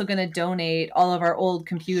 I'm also going to donate all of our old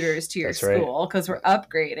computers to your school because we're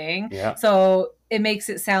upgrading. Yeah. So it makes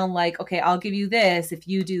it sound like, okay, I'll give you this if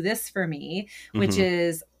you do this for me, which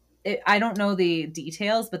is, I don't know the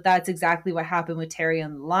details, but that's exactly what happened with Terry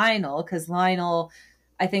and Lionel because Lionel,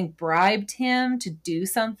 I think, bribed him to do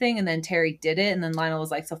something and then Terry did it. And then Lionel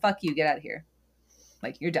was like, "So fuck you, get out of here.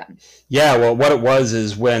 Like, you're done." Yeah, well, what it was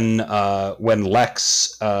is when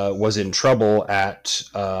Lex was in trouble at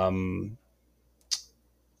can't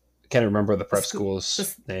remember the prep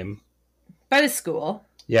school's name. By the school.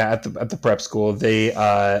 Yeah, at the prep school,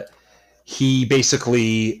 he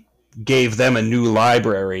basically gave them a new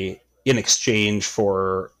library in exchange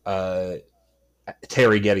for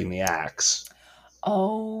Terry getting the axe.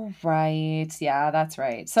 Oh, right. Yeah, that's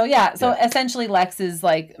right. So essentially Lex is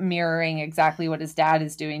like mirroring exactly what his dad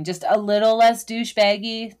is doing, just a little less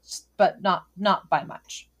douchebaggy, but not by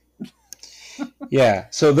much. Yeah.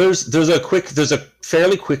 So there's a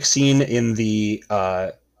fairly quick scene in the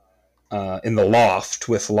loft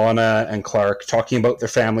with Lana and Clark talking about their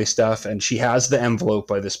family stuff, and she has the envelope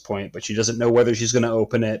by this point, but she doesn't know whether she's going to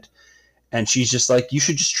open it, and she's just like, "You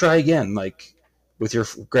should just try again, like with your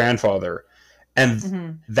grandfather." And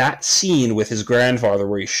Mm-hmm. that scene with his grandfather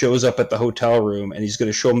where he shows up at the hotel room and he's going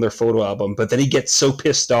to show him their photo album, but then he gets so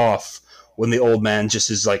pissed off when the old man just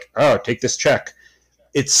is like, oh, take this check.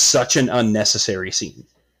 It's such an unnecessary scene.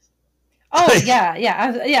 Oh yeah,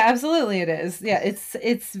 yeah, yeah. Absolutely, it is. Yeah,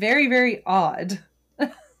 it's very very odd.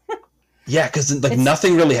 Yeah, because like It's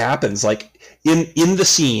nothing really happens. Like in the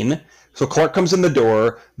scene, so Clark comes in the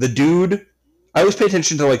door. The dude, I always pay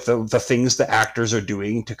attention to like the things the actors are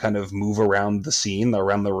doing to kind of move around the scene,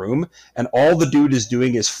 around the room, and all the dude is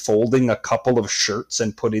doing is folding a couple of shirts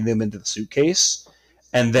and putting them into the suitcase,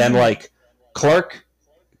 and then mhm. like Clark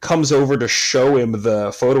comes over to show him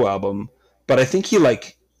the photo album, but I think he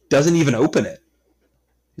like doesn't even open it.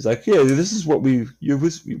 He's like, yeah, this is what we're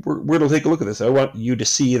going to take a look at this. I want you to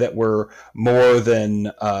see that we're more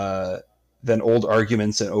than old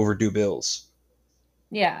arguments and overdue bills.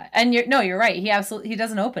 Yeah, and you're right. He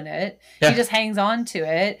doesn't open it. He Yeah. just hangs on to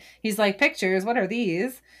it. He's like, pictures. What are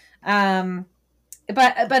these? Um,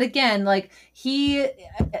 but again, like he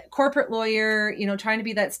corporate lawyer, trying to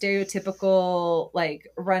be that stereotypical like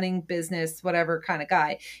running business whatever kind of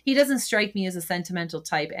guy. He doesn't strike me as a sentimental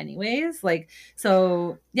type anyways. Like,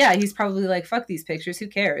 so yeah, he's probably like, fuck these pictures, who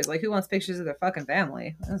cares? Like, who wants pictures of their fucking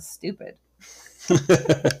family? That's stupid.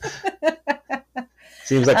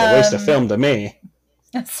 Seems like a waste of um film to me.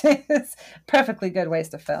 it's a perfectly good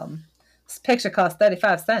waste of film. This picture cost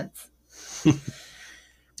 35 cents.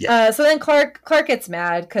 Yeah. So then Clark gets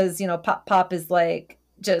mad because Pop is like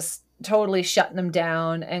just totally shutting him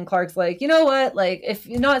down, and Clark's like, you know what, like if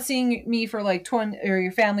you're not seeing me for like 20 or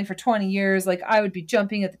your family for 20 years, like I would be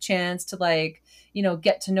jumping at the chance to like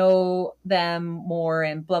get to know them more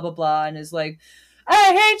and blah blah blah, and is like,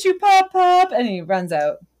 I hate you, Pop, and he runs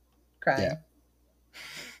out crying.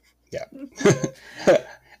 Yeah.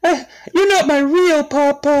 You're not my real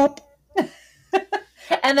Pop.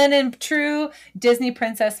 And then in true Disney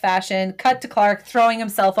princess fashion, cut to Clark throwing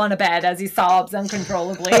himself on a bed as he sobs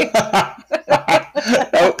uncontrollably. That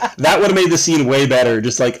would have made the scene way better.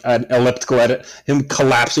 Just like an elliptical edit, him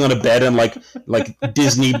collapsing on a bed and like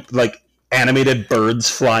Disney like animated birds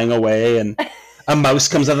flying away, and a mouse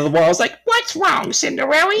comes out of the wall. I was like, "What's wrong,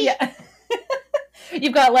 Cinderella?" Yeah.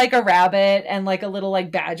 You've got like a rabbit and like a little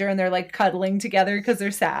like badger, and they're like cuddling together because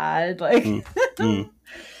they're sad. Like,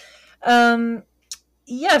 um,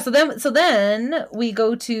 yeah. So then we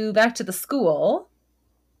go back to the school.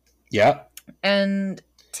 Yeah. And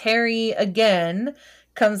Terry again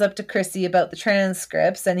comes up to Chrissy about the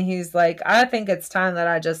transcripts, and he's like, I think it's time that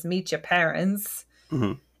I just meet your parents.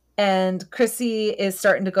 Mm-hmm. And Chrissy is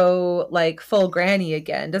starting to go like full granny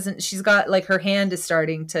again. She's got like her hand is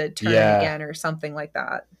starting to turn again or something like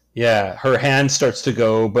that. Yeah, her hand starts to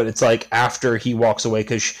go, but it's like after he walks away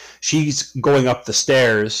because she's going up the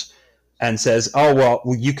stairs and says, oh, well,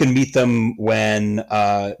 you can meet them when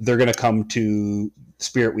they're going to come to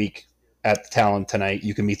Spirit Week at the Talon tonight.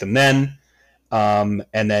 You can meet them then. And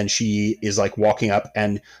then she is like walking up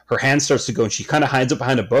and her hand starts to go and she kind of hides it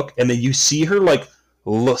behind a book. And then you see her like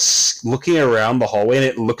looking around the hallway and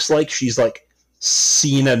it looks like she's like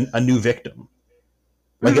seen a new victim.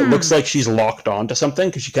 Like it looks like she's locked onto something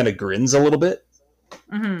because she kind of grins a little bit.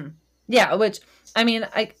 Mm-hmm. Yeah, which I mean,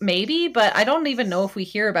 maybe, but I don't even know if we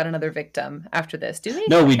hear about another victim after this, do we?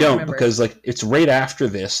 No, we don't, remember. Because like it's right after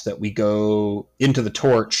this that we go into the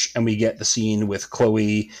Torch and we get the scene with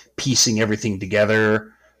Chloe piecing everything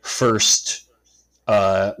together. First,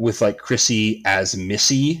 with like Chrissy as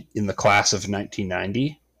Missy in the class of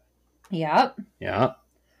 1990. Yep. Yeah.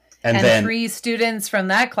 And then 3 students from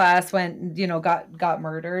that class went, got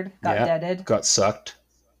murdered, got deaded. Got sucked.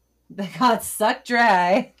 They got sucked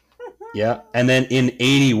dry. Yeah. And then in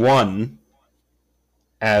 81,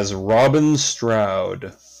 as Robin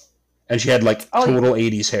Stroud. And she had like total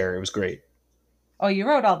 80s hair. It was great. Oh, you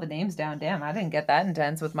wrote all the names down. Damn, I didn't get that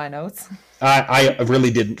intense with my notes. I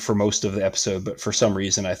really didn't for most of the episode, but for some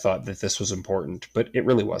reason I thought that this was important, but it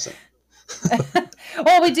really wasn't.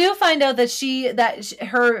 Well, we do find out that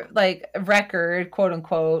her like record, quote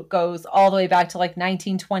unquote, goes all the way back to like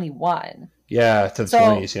 1921. Yeah, to the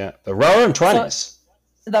 20s. Yeah, the Roaring 20s.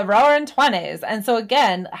 So, the Roaring 20s, and so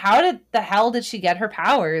again, how the hell did she get her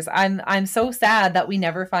powers? I'm so sad that we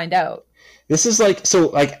never find out. This is like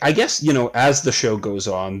I guess as the show goes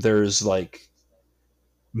on, there's like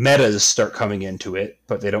metas start coming into it,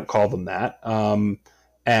 but they don't call them that.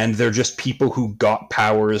 And they're just people who got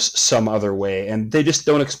powers some other way, and they just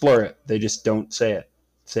don't explore it. They just don't say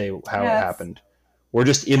how it happened. We're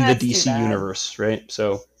just in the DC universe, right?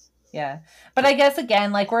 So yeah, but I guess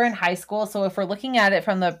again, like we're in high school, so if we're looking at it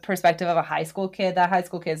from the perspective of a high school kid, that high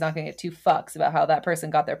school kid's not going to get 2 fucks about how that person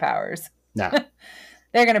got their powers. Nah.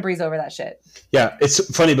 They're gonna breeze over that shit. Yeah,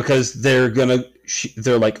 it's funny because they're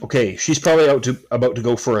like, okay, she's probably about to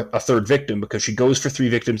go for a third victim because she goes for 3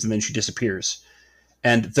 victims and then she disappears.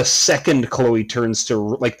 And the second Chloe turns to,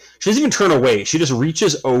 like, she doesn't even turn away. She just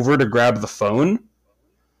reaches over to grab the phone,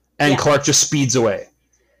 and Clark just speeds away.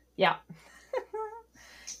 Yeah.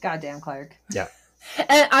 Goddamn Clark. Yeah.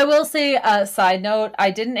 And I will say, side note, I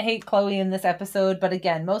didn't hate Chloe in this episode, but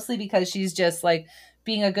again, mostly because she's just like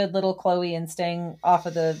being a good little Chloe and staying off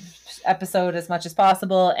of the episode as much as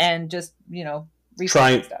possible, and just, you know,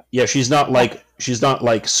 trying stuff. Yeah, she's not like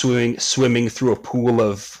swimming through a pool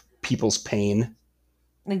of people's pain.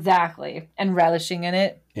 Exactly, and relishing in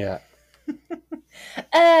it. Yeah.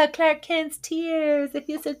 Clark Kent's tears. It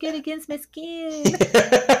feels so good against my skin.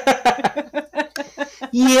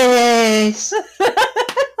 Yes.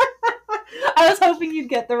 I was hoping you'd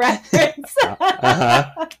get the reference.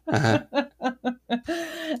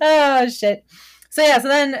 Oh shit. So yeah, so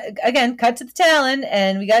then again, cut to the Talon,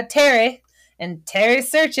 and we got Terry, and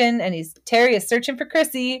Terry's searching, and Terry is searching for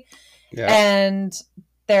Chrissy, and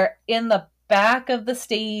they're in the back of the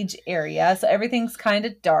stage area, so everything's kind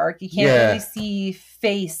of dark. You can't really see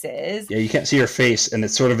faces. Yeah, you can't see her face, and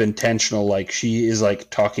it's sort of intentional. Like, she is like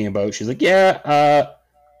talking about. She's like,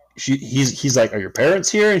 he's like, are your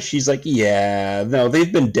parents here? And she's like, yeah, no,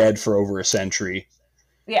 they've been dead for over a century.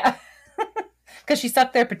 Yeah. Because she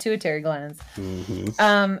sucked their pituitary glands.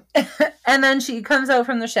 Mm-hmm. And then she comes out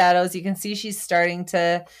from the shadows. You can see she's starting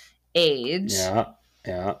to age.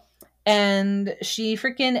 Yeah. And she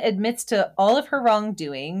freaking admits to all of her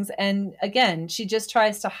wrongdoings. And again, she just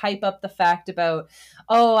tries to hype up the fact about,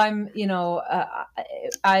 oh, I'm, you know,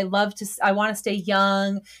 I want to stay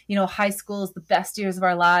young. You know, high school is the best years of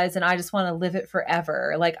our lives, and I just want to live it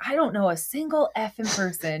forever. Like, I don't know a single effing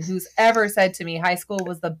person who's ever said to me high school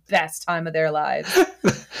was the best time of their lives.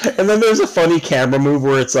 And then there's a funny camera move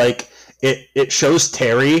where it's like, it shows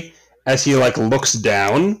Terry as he like looks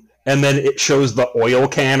down, and then it shows the oil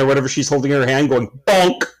can or whatever she's holding in her hand going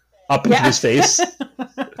bonk up into his face.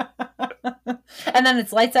 And then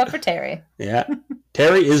it's lights out for Terry. Yeah.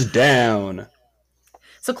 Terry is down.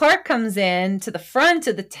 So Clark comes in to the front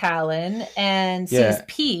of the Talon and sees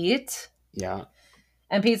Pete. Yeah.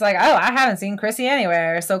 And Pete's like, oh, I haven't seen Chrissy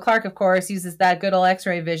anywhere. So Clark, of course, uses that good old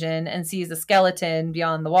x-ray vision and sees a skeleton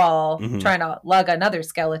beyond the wall, trying to lug another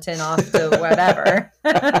skeleton off to whatever.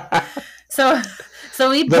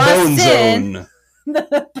 So he busts in.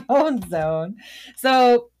 The bone zone.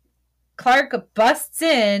 So Clark busts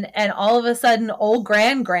in, and all of a sudden, old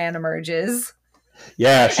Gran emerges.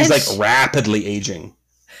 Yeah, she's like rapidly aging.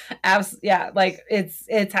 Like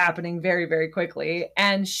it's happening very, very quickly.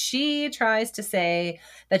 And she tries to say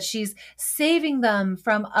that she's saving them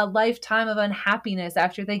from a lifetime of unhappiness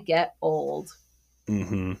after they get old.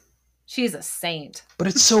 Mm-hmm. She's a saint. But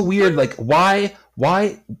it's so weird. Like, why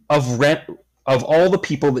of all the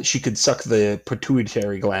people that she could suck the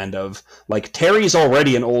pituitary gland of, like, Terry's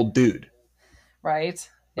already an old dude. Right.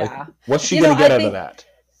 Like, yeah. What's she going to get out of that?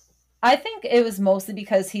 I think it was mostly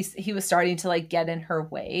because he was starting to like get in her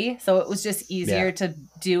way, so it was just easier to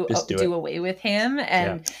do away with him,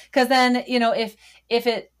 and because then, you know,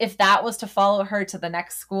 if that was to follow her to the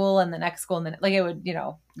next school and the next school, and then like it would, you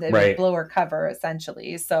know, it would blow her cover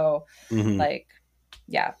essentially. So like,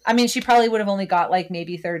 yeah, I mean, she probably would have only got like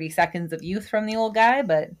maybe 30 seconds of youth from the old guy,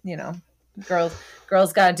 but you know, girls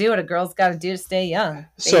got to do what a girl's got to do to stay young,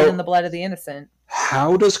 bathe in the blood of the innocent.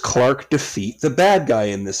 How does Clark defeat the bad guy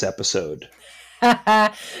in this episode?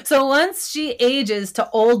 So once she ages to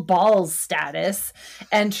old balls status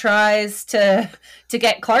and tries to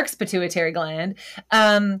get Clark's pituitary gland,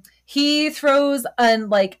 he throws an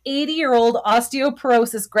like 80-year-old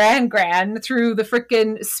osteoporosis gran through the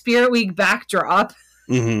freaking Spirit Week backdrop.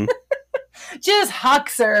 Just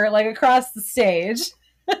hucks her like across the stage.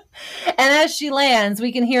 And as she lands,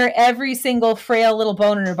 we can hear every single frail little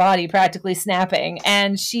bone in her body practically snapping.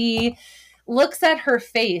 And she looks at her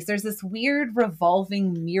face. There's this weird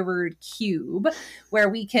revolving mirrored cube where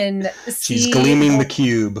we can see... She's gleaming the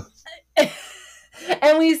cube.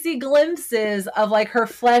 And we see glimpses of like her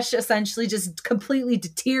flesh essentially just completely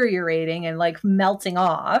deteriorating and like melting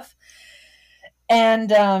off.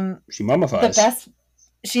 And she mummifies.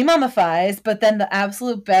 She mummifies, but then the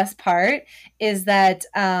absolute best part is that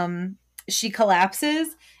she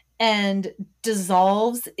collapses and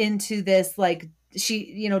dissolves into this, like, she,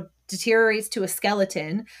 you know, deteriorates to a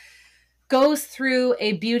skeleton, goes through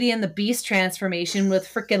a Beauty and the Beast transformation with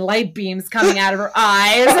freaking light beams coming out of her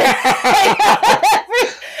eyes.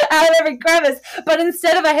 Out of every crevice. But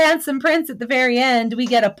instead of a handsome prince at the very end, we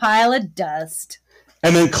get a pile of dust.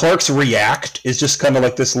 And then Clark's react is just kind of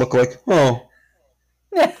like this look like, oh.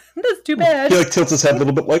 Too bad. He like tilts his head a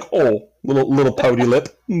little bit, like, oh, little pouty lip.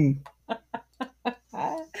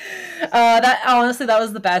 That honestly, that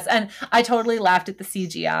was the best, and I totally laughed at the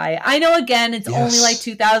CGI. I know, again, it's only like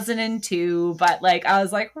 2002, but like I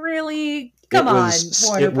was like, really, come on,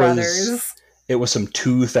 Warner Brothers. It was some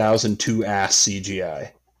 2002 ass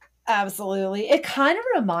CGI. Absolutely, it kind of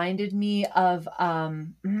reminded me of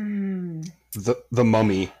the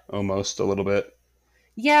Mummy almost a little bit.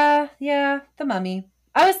 Yeah, the Mummy.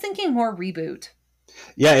 I was thinking more Reboot.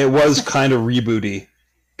 Yeah, it was kind of rebooty.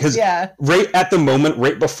 Because right at the moment,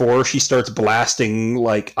 right before she starts blasting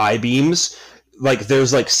like eye beams, like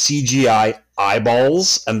there's like CGI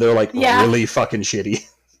eyeballs, and they're like really fucking shitty.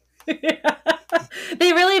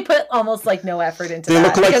 They really put almost like no effort into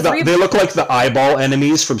that. They look like the eyeball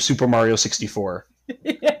enemies from Super Mario 64.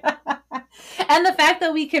 And the fact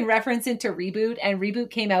that we can reference into Reboot, and Reboot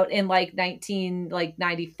came out in like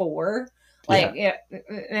 1994, like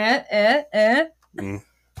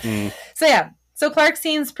So yeah. So Clark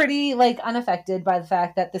seems pretty like unaffected by the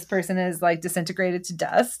fact that this person is like disintegrated to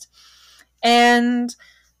dust. And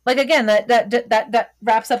like, again, that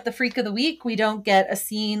wraps up the Freak of the Week. We don't get a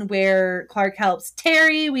scene where Clark helps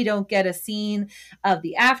Terry. We don't get a scene of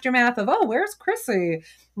the aftermath of, oh, where's Chrissy?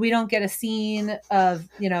 We don't get a scene of,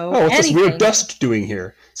 what's this weird dust doing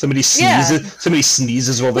here? Somebody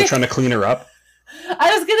sneezes while they're trying to clean her up.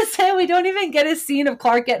 I was going to say, we don't even get a scene of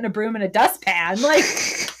Clark getting a broom and a dustpan. Like...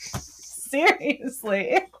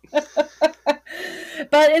 Seriously.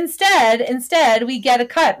 But instead we get a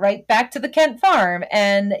cut right back to the Kent farm,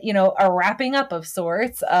 and a wrapping up of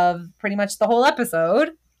sorts of pretty much the whole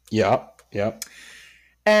episode. Yeah.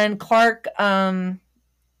 And Clark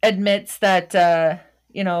admits that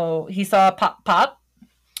he saw Pop,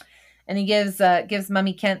 and he gives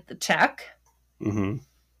Mummy Kent the check. Mm-hmm.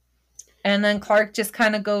 And then Clark just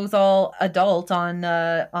kind of goes all adult on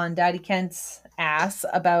Daddy Kent's ass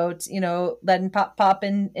about letting Pop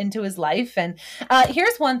into his life. And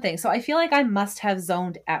here's one thing. So I feel like I must have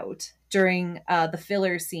zoned out during the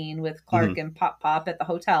filler scene with Clark and Pop at the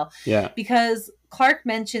hotel. Yeah. Because Clark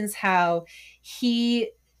mentions how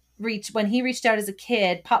when he reached out as a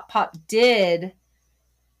kid, Pop did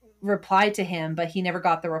reply to him, but he never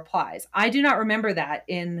got the replies. I do not remember that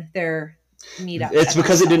in their meetup. It's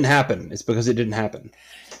because it didn't happen.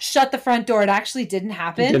 Shut the front door. It actually didn't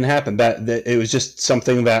happen. It didn't happen. That it was just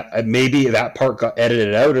something that maybe that part got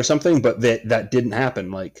edited out or something, but that didn't happen.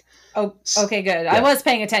 Like, oh, okay, good. Yeah. I was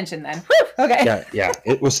paying attention then. Whew, okay. Yeah.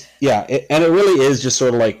 It was. Yeah, and it really is just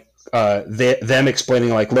sort of like them explaining,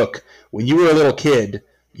 like, look, when you were a little kid,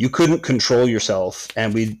 you couldn't control yourself,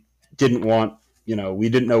 and we didn't want, we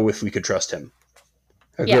didn't know if we could trust him.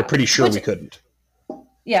 We were pretty sure we couldn't.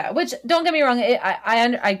 Yeah, which, don't get me wrong,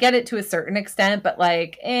 I get it to a certain extent, but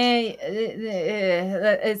like, it's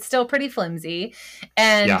still pretty flimsy.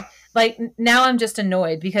 And like, now I'm just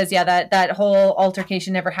annoyed because that whole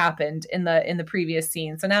altercation never happened in the previous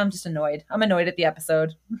scene. So now I'm just annoyed. I'm annoyed at the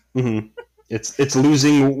episode. Mm-hmm. It's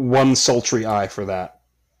losing one sultry eye for that.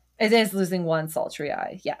 It is losing one sultry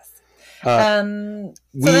eye. Yes. So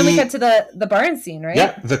then we get to the barn scene, right?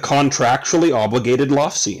 Yeah, the contractually obligated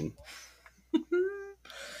loft scene.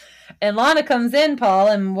 And Lana comes in, Paul,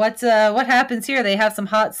 and what happens here? They have some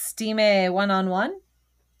hot, steamy one-on-one?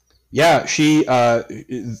 Yeah, she a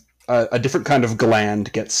different kind of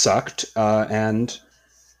gland gets sucked, and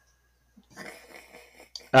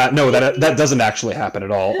no, that doesn't actually happen at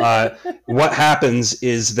all. What happens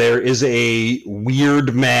is there is a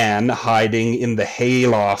weird man hiding in the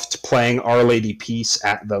hayloft playing Our Lady Peace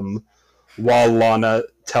at them, while Lana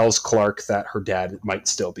tells Clark that her dad might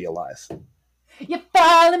still be alive. You're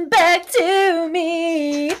falling back to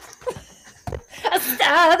me, a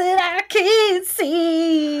star that I can't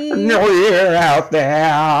see. I know you're out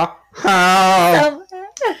there. Oh.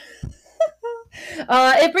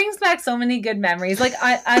 It brings back so many good memories. Like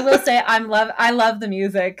I will say, I love the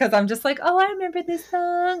music because I'm just like, oh, I remember this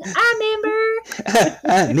song. I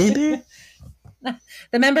remember.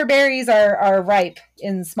 The member berries are ripe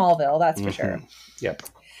in Smallville. That's for sure. Yep.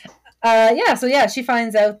 So she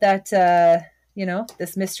finds out that.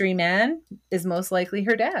 This mystery man is most likely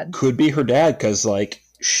her dad. Could be her dad, because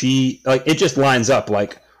it just lines up.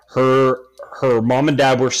 Like her mom and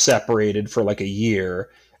dad were separated for like a year,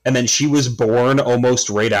 and then she was born almost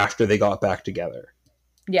right after they got back together.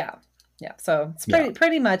 Yeah. So it's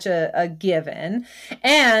pretty much a given.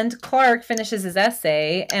 And Clark finishes his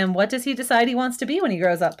essay, and what does he decide he wants to be when he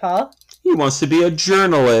grows up, Paul? He wants to be a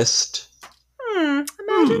journalist.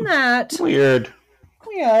 Imagine that. Weird.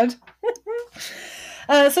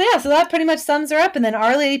 So that pretty much sums her up, and then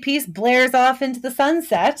Our Lady Peace blares off into the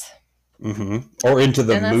sunset. Or into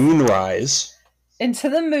the And that's moonrise. into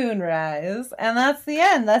the moonrise, and that's the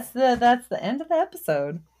end. That's the end of the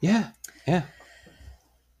episode. Yeah, yeah.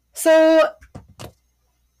 So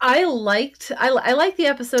I liked the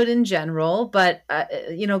episode in general, but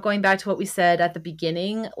going back to what we said at the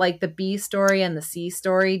beginning, like the B story and the C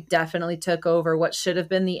story definitely took over what should have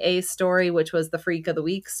been the A story, which was the Freak of the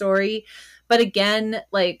Week story. But again,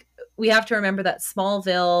 like, we have to remember that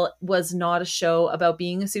Smallville was not a show about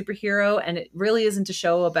being a superhero, and it really isn't a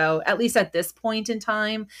show about, at least at this point in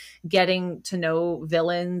time, getting to know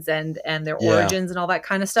villains and their origins and all that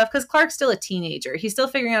kind of stuff, because Clark's still a teenager. He's still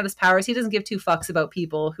figuring out his powers. He doesn't give two fucks about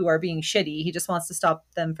people who are being shitty. He just wants to stop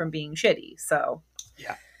them from being shitty. So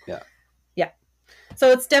yeah. So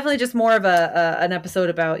it's definitely just more of an episode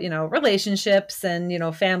about, relationships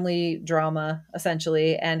and, family drama,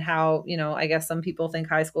 essentially, and how, I guess some people think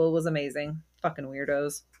high school was amazing. Fucking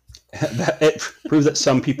weirdos. It proves that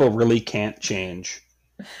some people really can't change.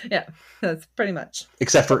 Yeah, that's pretty much.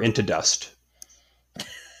 Except for Into Dust.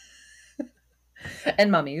 And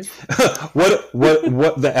mummies. What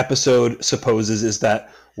the episode supposes is that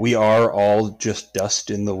we are all just dust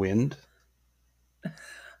in the wind.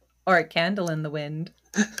 Or a candle in the wind.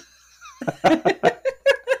 Or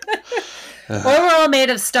we're all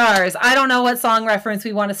made of stars. I don't know what song reference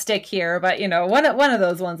we want to stick here, but one of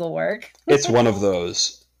those ones will work. It's one of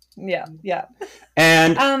those. Yeah.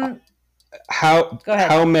 And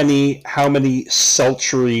how many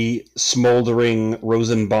sultry, smoldering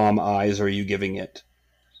Rosenbaum eyes are you giving it?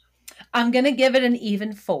 I'm gonna give it an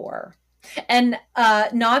even 4. And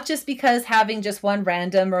not just because having just one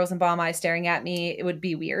random Rosenbaum eye staring at me, it would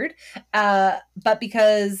be weird, but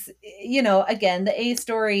because, again, the A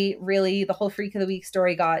story, really, the whole Freak of the Week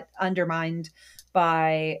story got undermined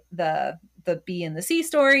by the B and the C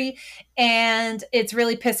story. And it's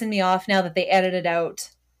really pissing me off now that they edited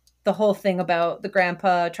out the whole thing about the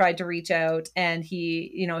grandpa tried to reach out and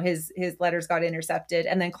he, his letters got intercepted.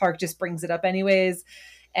 And then Clark just brings it up anyways.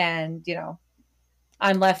 And,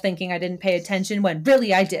 I'm left thinking I didn't pay attention when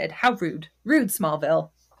really I did. How rude. Rude, Smallville.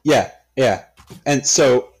 Yeah. And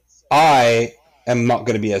so I am not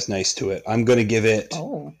going to be as nice to it. I'm going to give it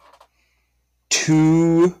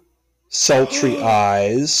 2 sultry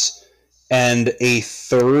eyes and a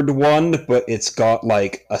third one, but it's got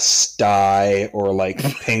like a sty or like a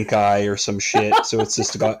pink eye or some shit. So it's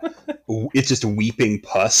just weeping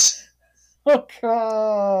pus. Oh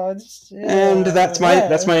God! And that's my,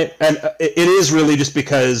 and it is really just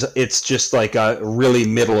because it's just like a really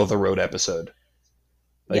middle of the road episode.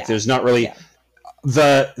 Like there's not really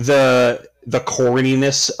the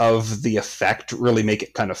corniness of the effect really make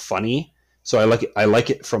it kind of funny. So I like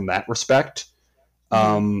it from that respect.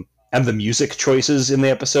 And the music choices in the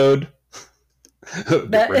episode.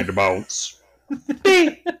 Get ready to bounce.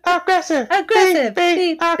 Be aggressive.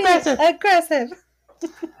 Be aggressive.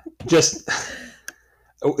 Just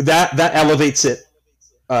that elevates it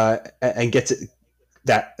and gets it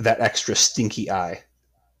that extra stinky eye.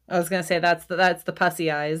 I was gonna say that's the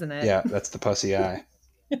pussy eye, isn't it? Yeah, that's the pussy eye.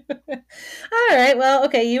 All right, well,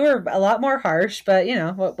 okay, you were a lot more harsh, but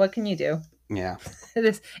what can you do? Yeah,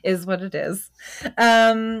 it is what it is.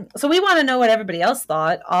 So we want to know what everybody else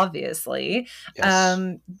thought, obviously.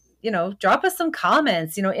 Yes. Drop us some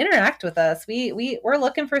comments, interact with us. We're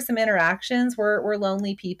looking for some interactions. We're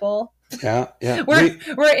lonely people. Yeah. we're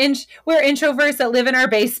introverts that live in our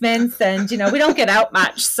basements and, we don't get out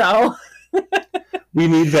much. So we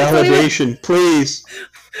need validation, please.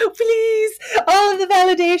 Please. All of the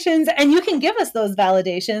validations. And you can give us those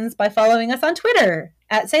validations by following us on Twitter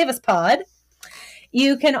at SaveUsPod.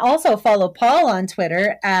 You can also follow Paul on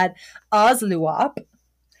Twitter at Ozluap.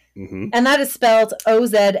 Mm-hmm. And that is spelled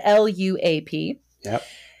OZLUAP. Yep.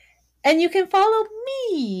 And you can follow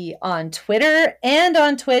me on Twitter and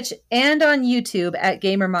on Twitch and on YouTube at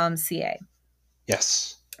GamerMomCA.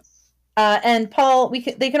 Yes. And Paul,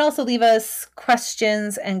 they can also leave us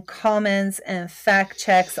questions and comments and fact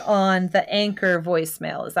checks on the Anchor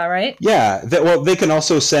voicemail. Is that right? Yeah. They can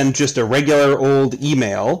also send just a regular old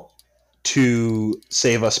email to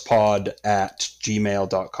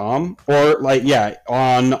saveuspod@gmail.com or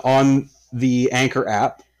on the Anchor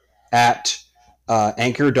app at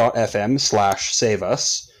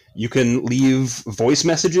anchor.fm/saveus. You can leave voice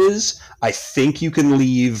messages. I think you can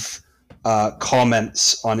leave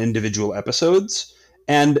comments on individual episodes.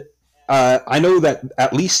 And I know that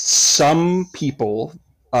at least some people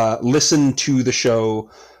listen to the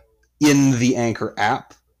show in the Anchor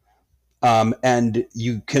app. And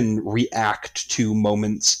you can react to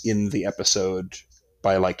moments in the episode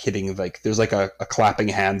by hitting there's a clapping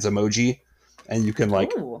hands emoji, and you can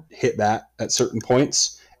hit that at certain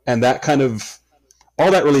points. And that kind of,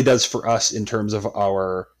 all that really does for us in terms of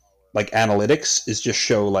our like analytics is just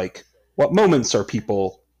show like what moments are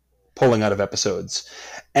people pulling out of episodes.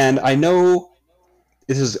 And I know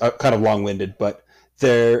this is kind of long-winded, but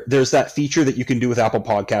there's that feature that you can do with Apple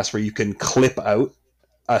Podcasts where you can clip out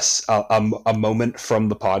a moment from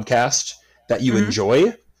the podcast that you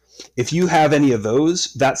enjoy. If you have any of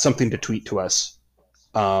those, that's something to tweet to us.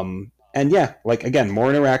 And yeah, like again, more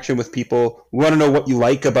interaction with people. We want to know what you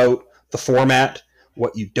like about the format,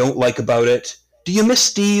 what you don't like about it. Do you miss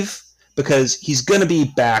Steve? Because he's going to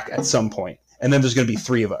be back at some point, and then there's going to be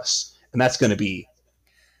 3 of us, and that's going to be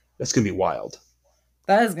wild.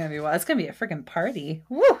 That is going to be wild. It's going to be a freaking party.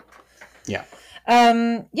 Woo! Yeah.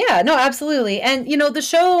 Yeah, no, absolutely. And, you know, the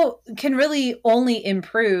show can really only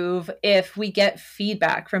improve if we get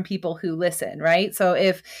feedback from people who listen, right? So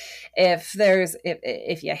if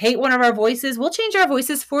you hate one of our voices, we'll change our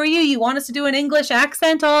voices for you. You want us to do an English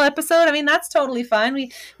accent all episode? I mean, that's totally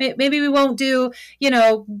fine. Maybe we won't do, you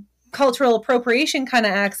know, cultural appropriation kind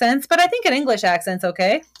of accents, but I think an English accent's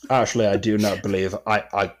okay. Actually, I do not believe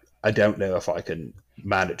I don't know if I can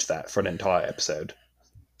manage that for an entire episode.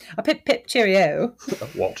 A pip pip cheerio.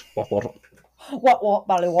 What?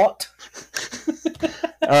 Bally what?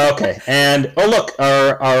 Okay, and look,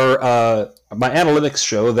 our my analytics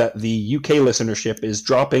show that the UK listenership is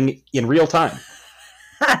dropping in real time.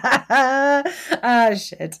 Ah,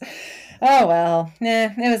 shit. Oh well,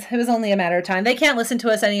 it was only a matter of time. They can't listen to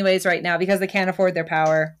us anyways right now because they can't afford their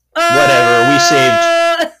power.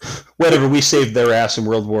 Whatever, we saved their ass in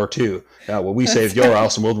World War II. Well, we saved your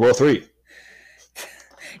ass in World War III.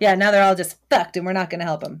 Yeah, now they're all just fucked and we're not going to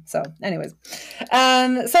help them. So anyways.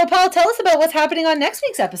 So Paul, tell us about what's happening on next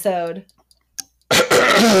week's episode.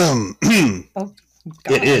 It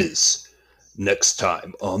is next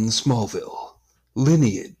time on Smallville.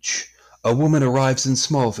 Lineage. A woman arrives in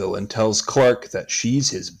Smallville and tells Clark that she's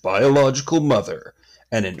his biological mother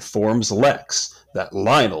and informs Lex that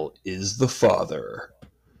Lionel is the father.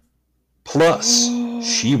 Plus,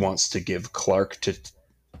 she wants Clark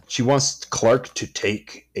to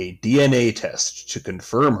take a DNA test to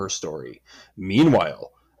confirm her story.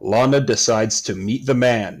 Meanwhile, Lana decides to meet the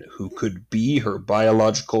man who could be her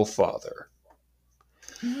biological father.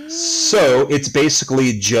 So it's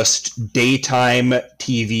basically just daytime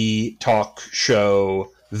TV talk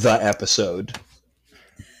show, the episode.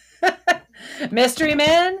 Mystery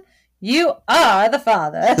Man, you are the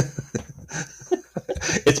father.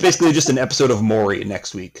 It's basically just an episode of Maury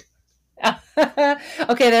next week.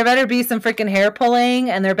 Okay, there better be some freaking hair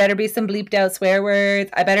pulling, and there better be some bleeped out swear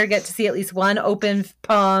words. I better get to see at least one open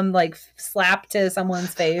palm like slap to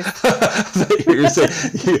someone's face.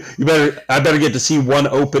 I better get to see one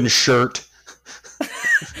open shirt.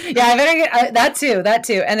 Yeah, I better get that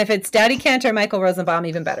too. And if it's Daddy Kent or Michael Rosenbaum,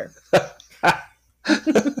 even better.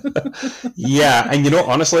 Yeah, and you know,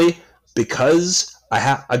 honestly, because I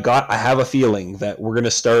have a feeling that we're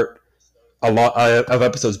gonna start a lot of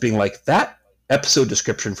episodes being like, that episode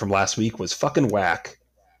description from last week was fucking whack.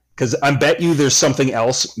 Because I bet you there's something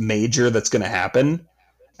else major that's going to happen,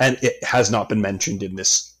 and it has not been mentioned in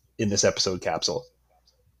this episode capsule.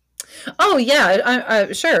 Oh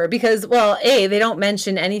yeah, sure. Because well, they don't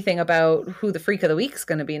mention anything about who the Freak of the Week's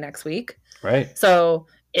going to be next week. Right. So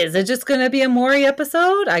is it just going to be a Maury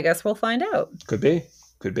episode? I guess we'll find out. Could be.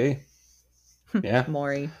 Yeah.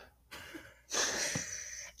 Maury.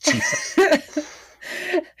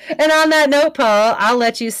 And on that note, Paul, I'll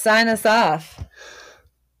let you sign us off.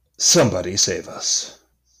 Somebody save us.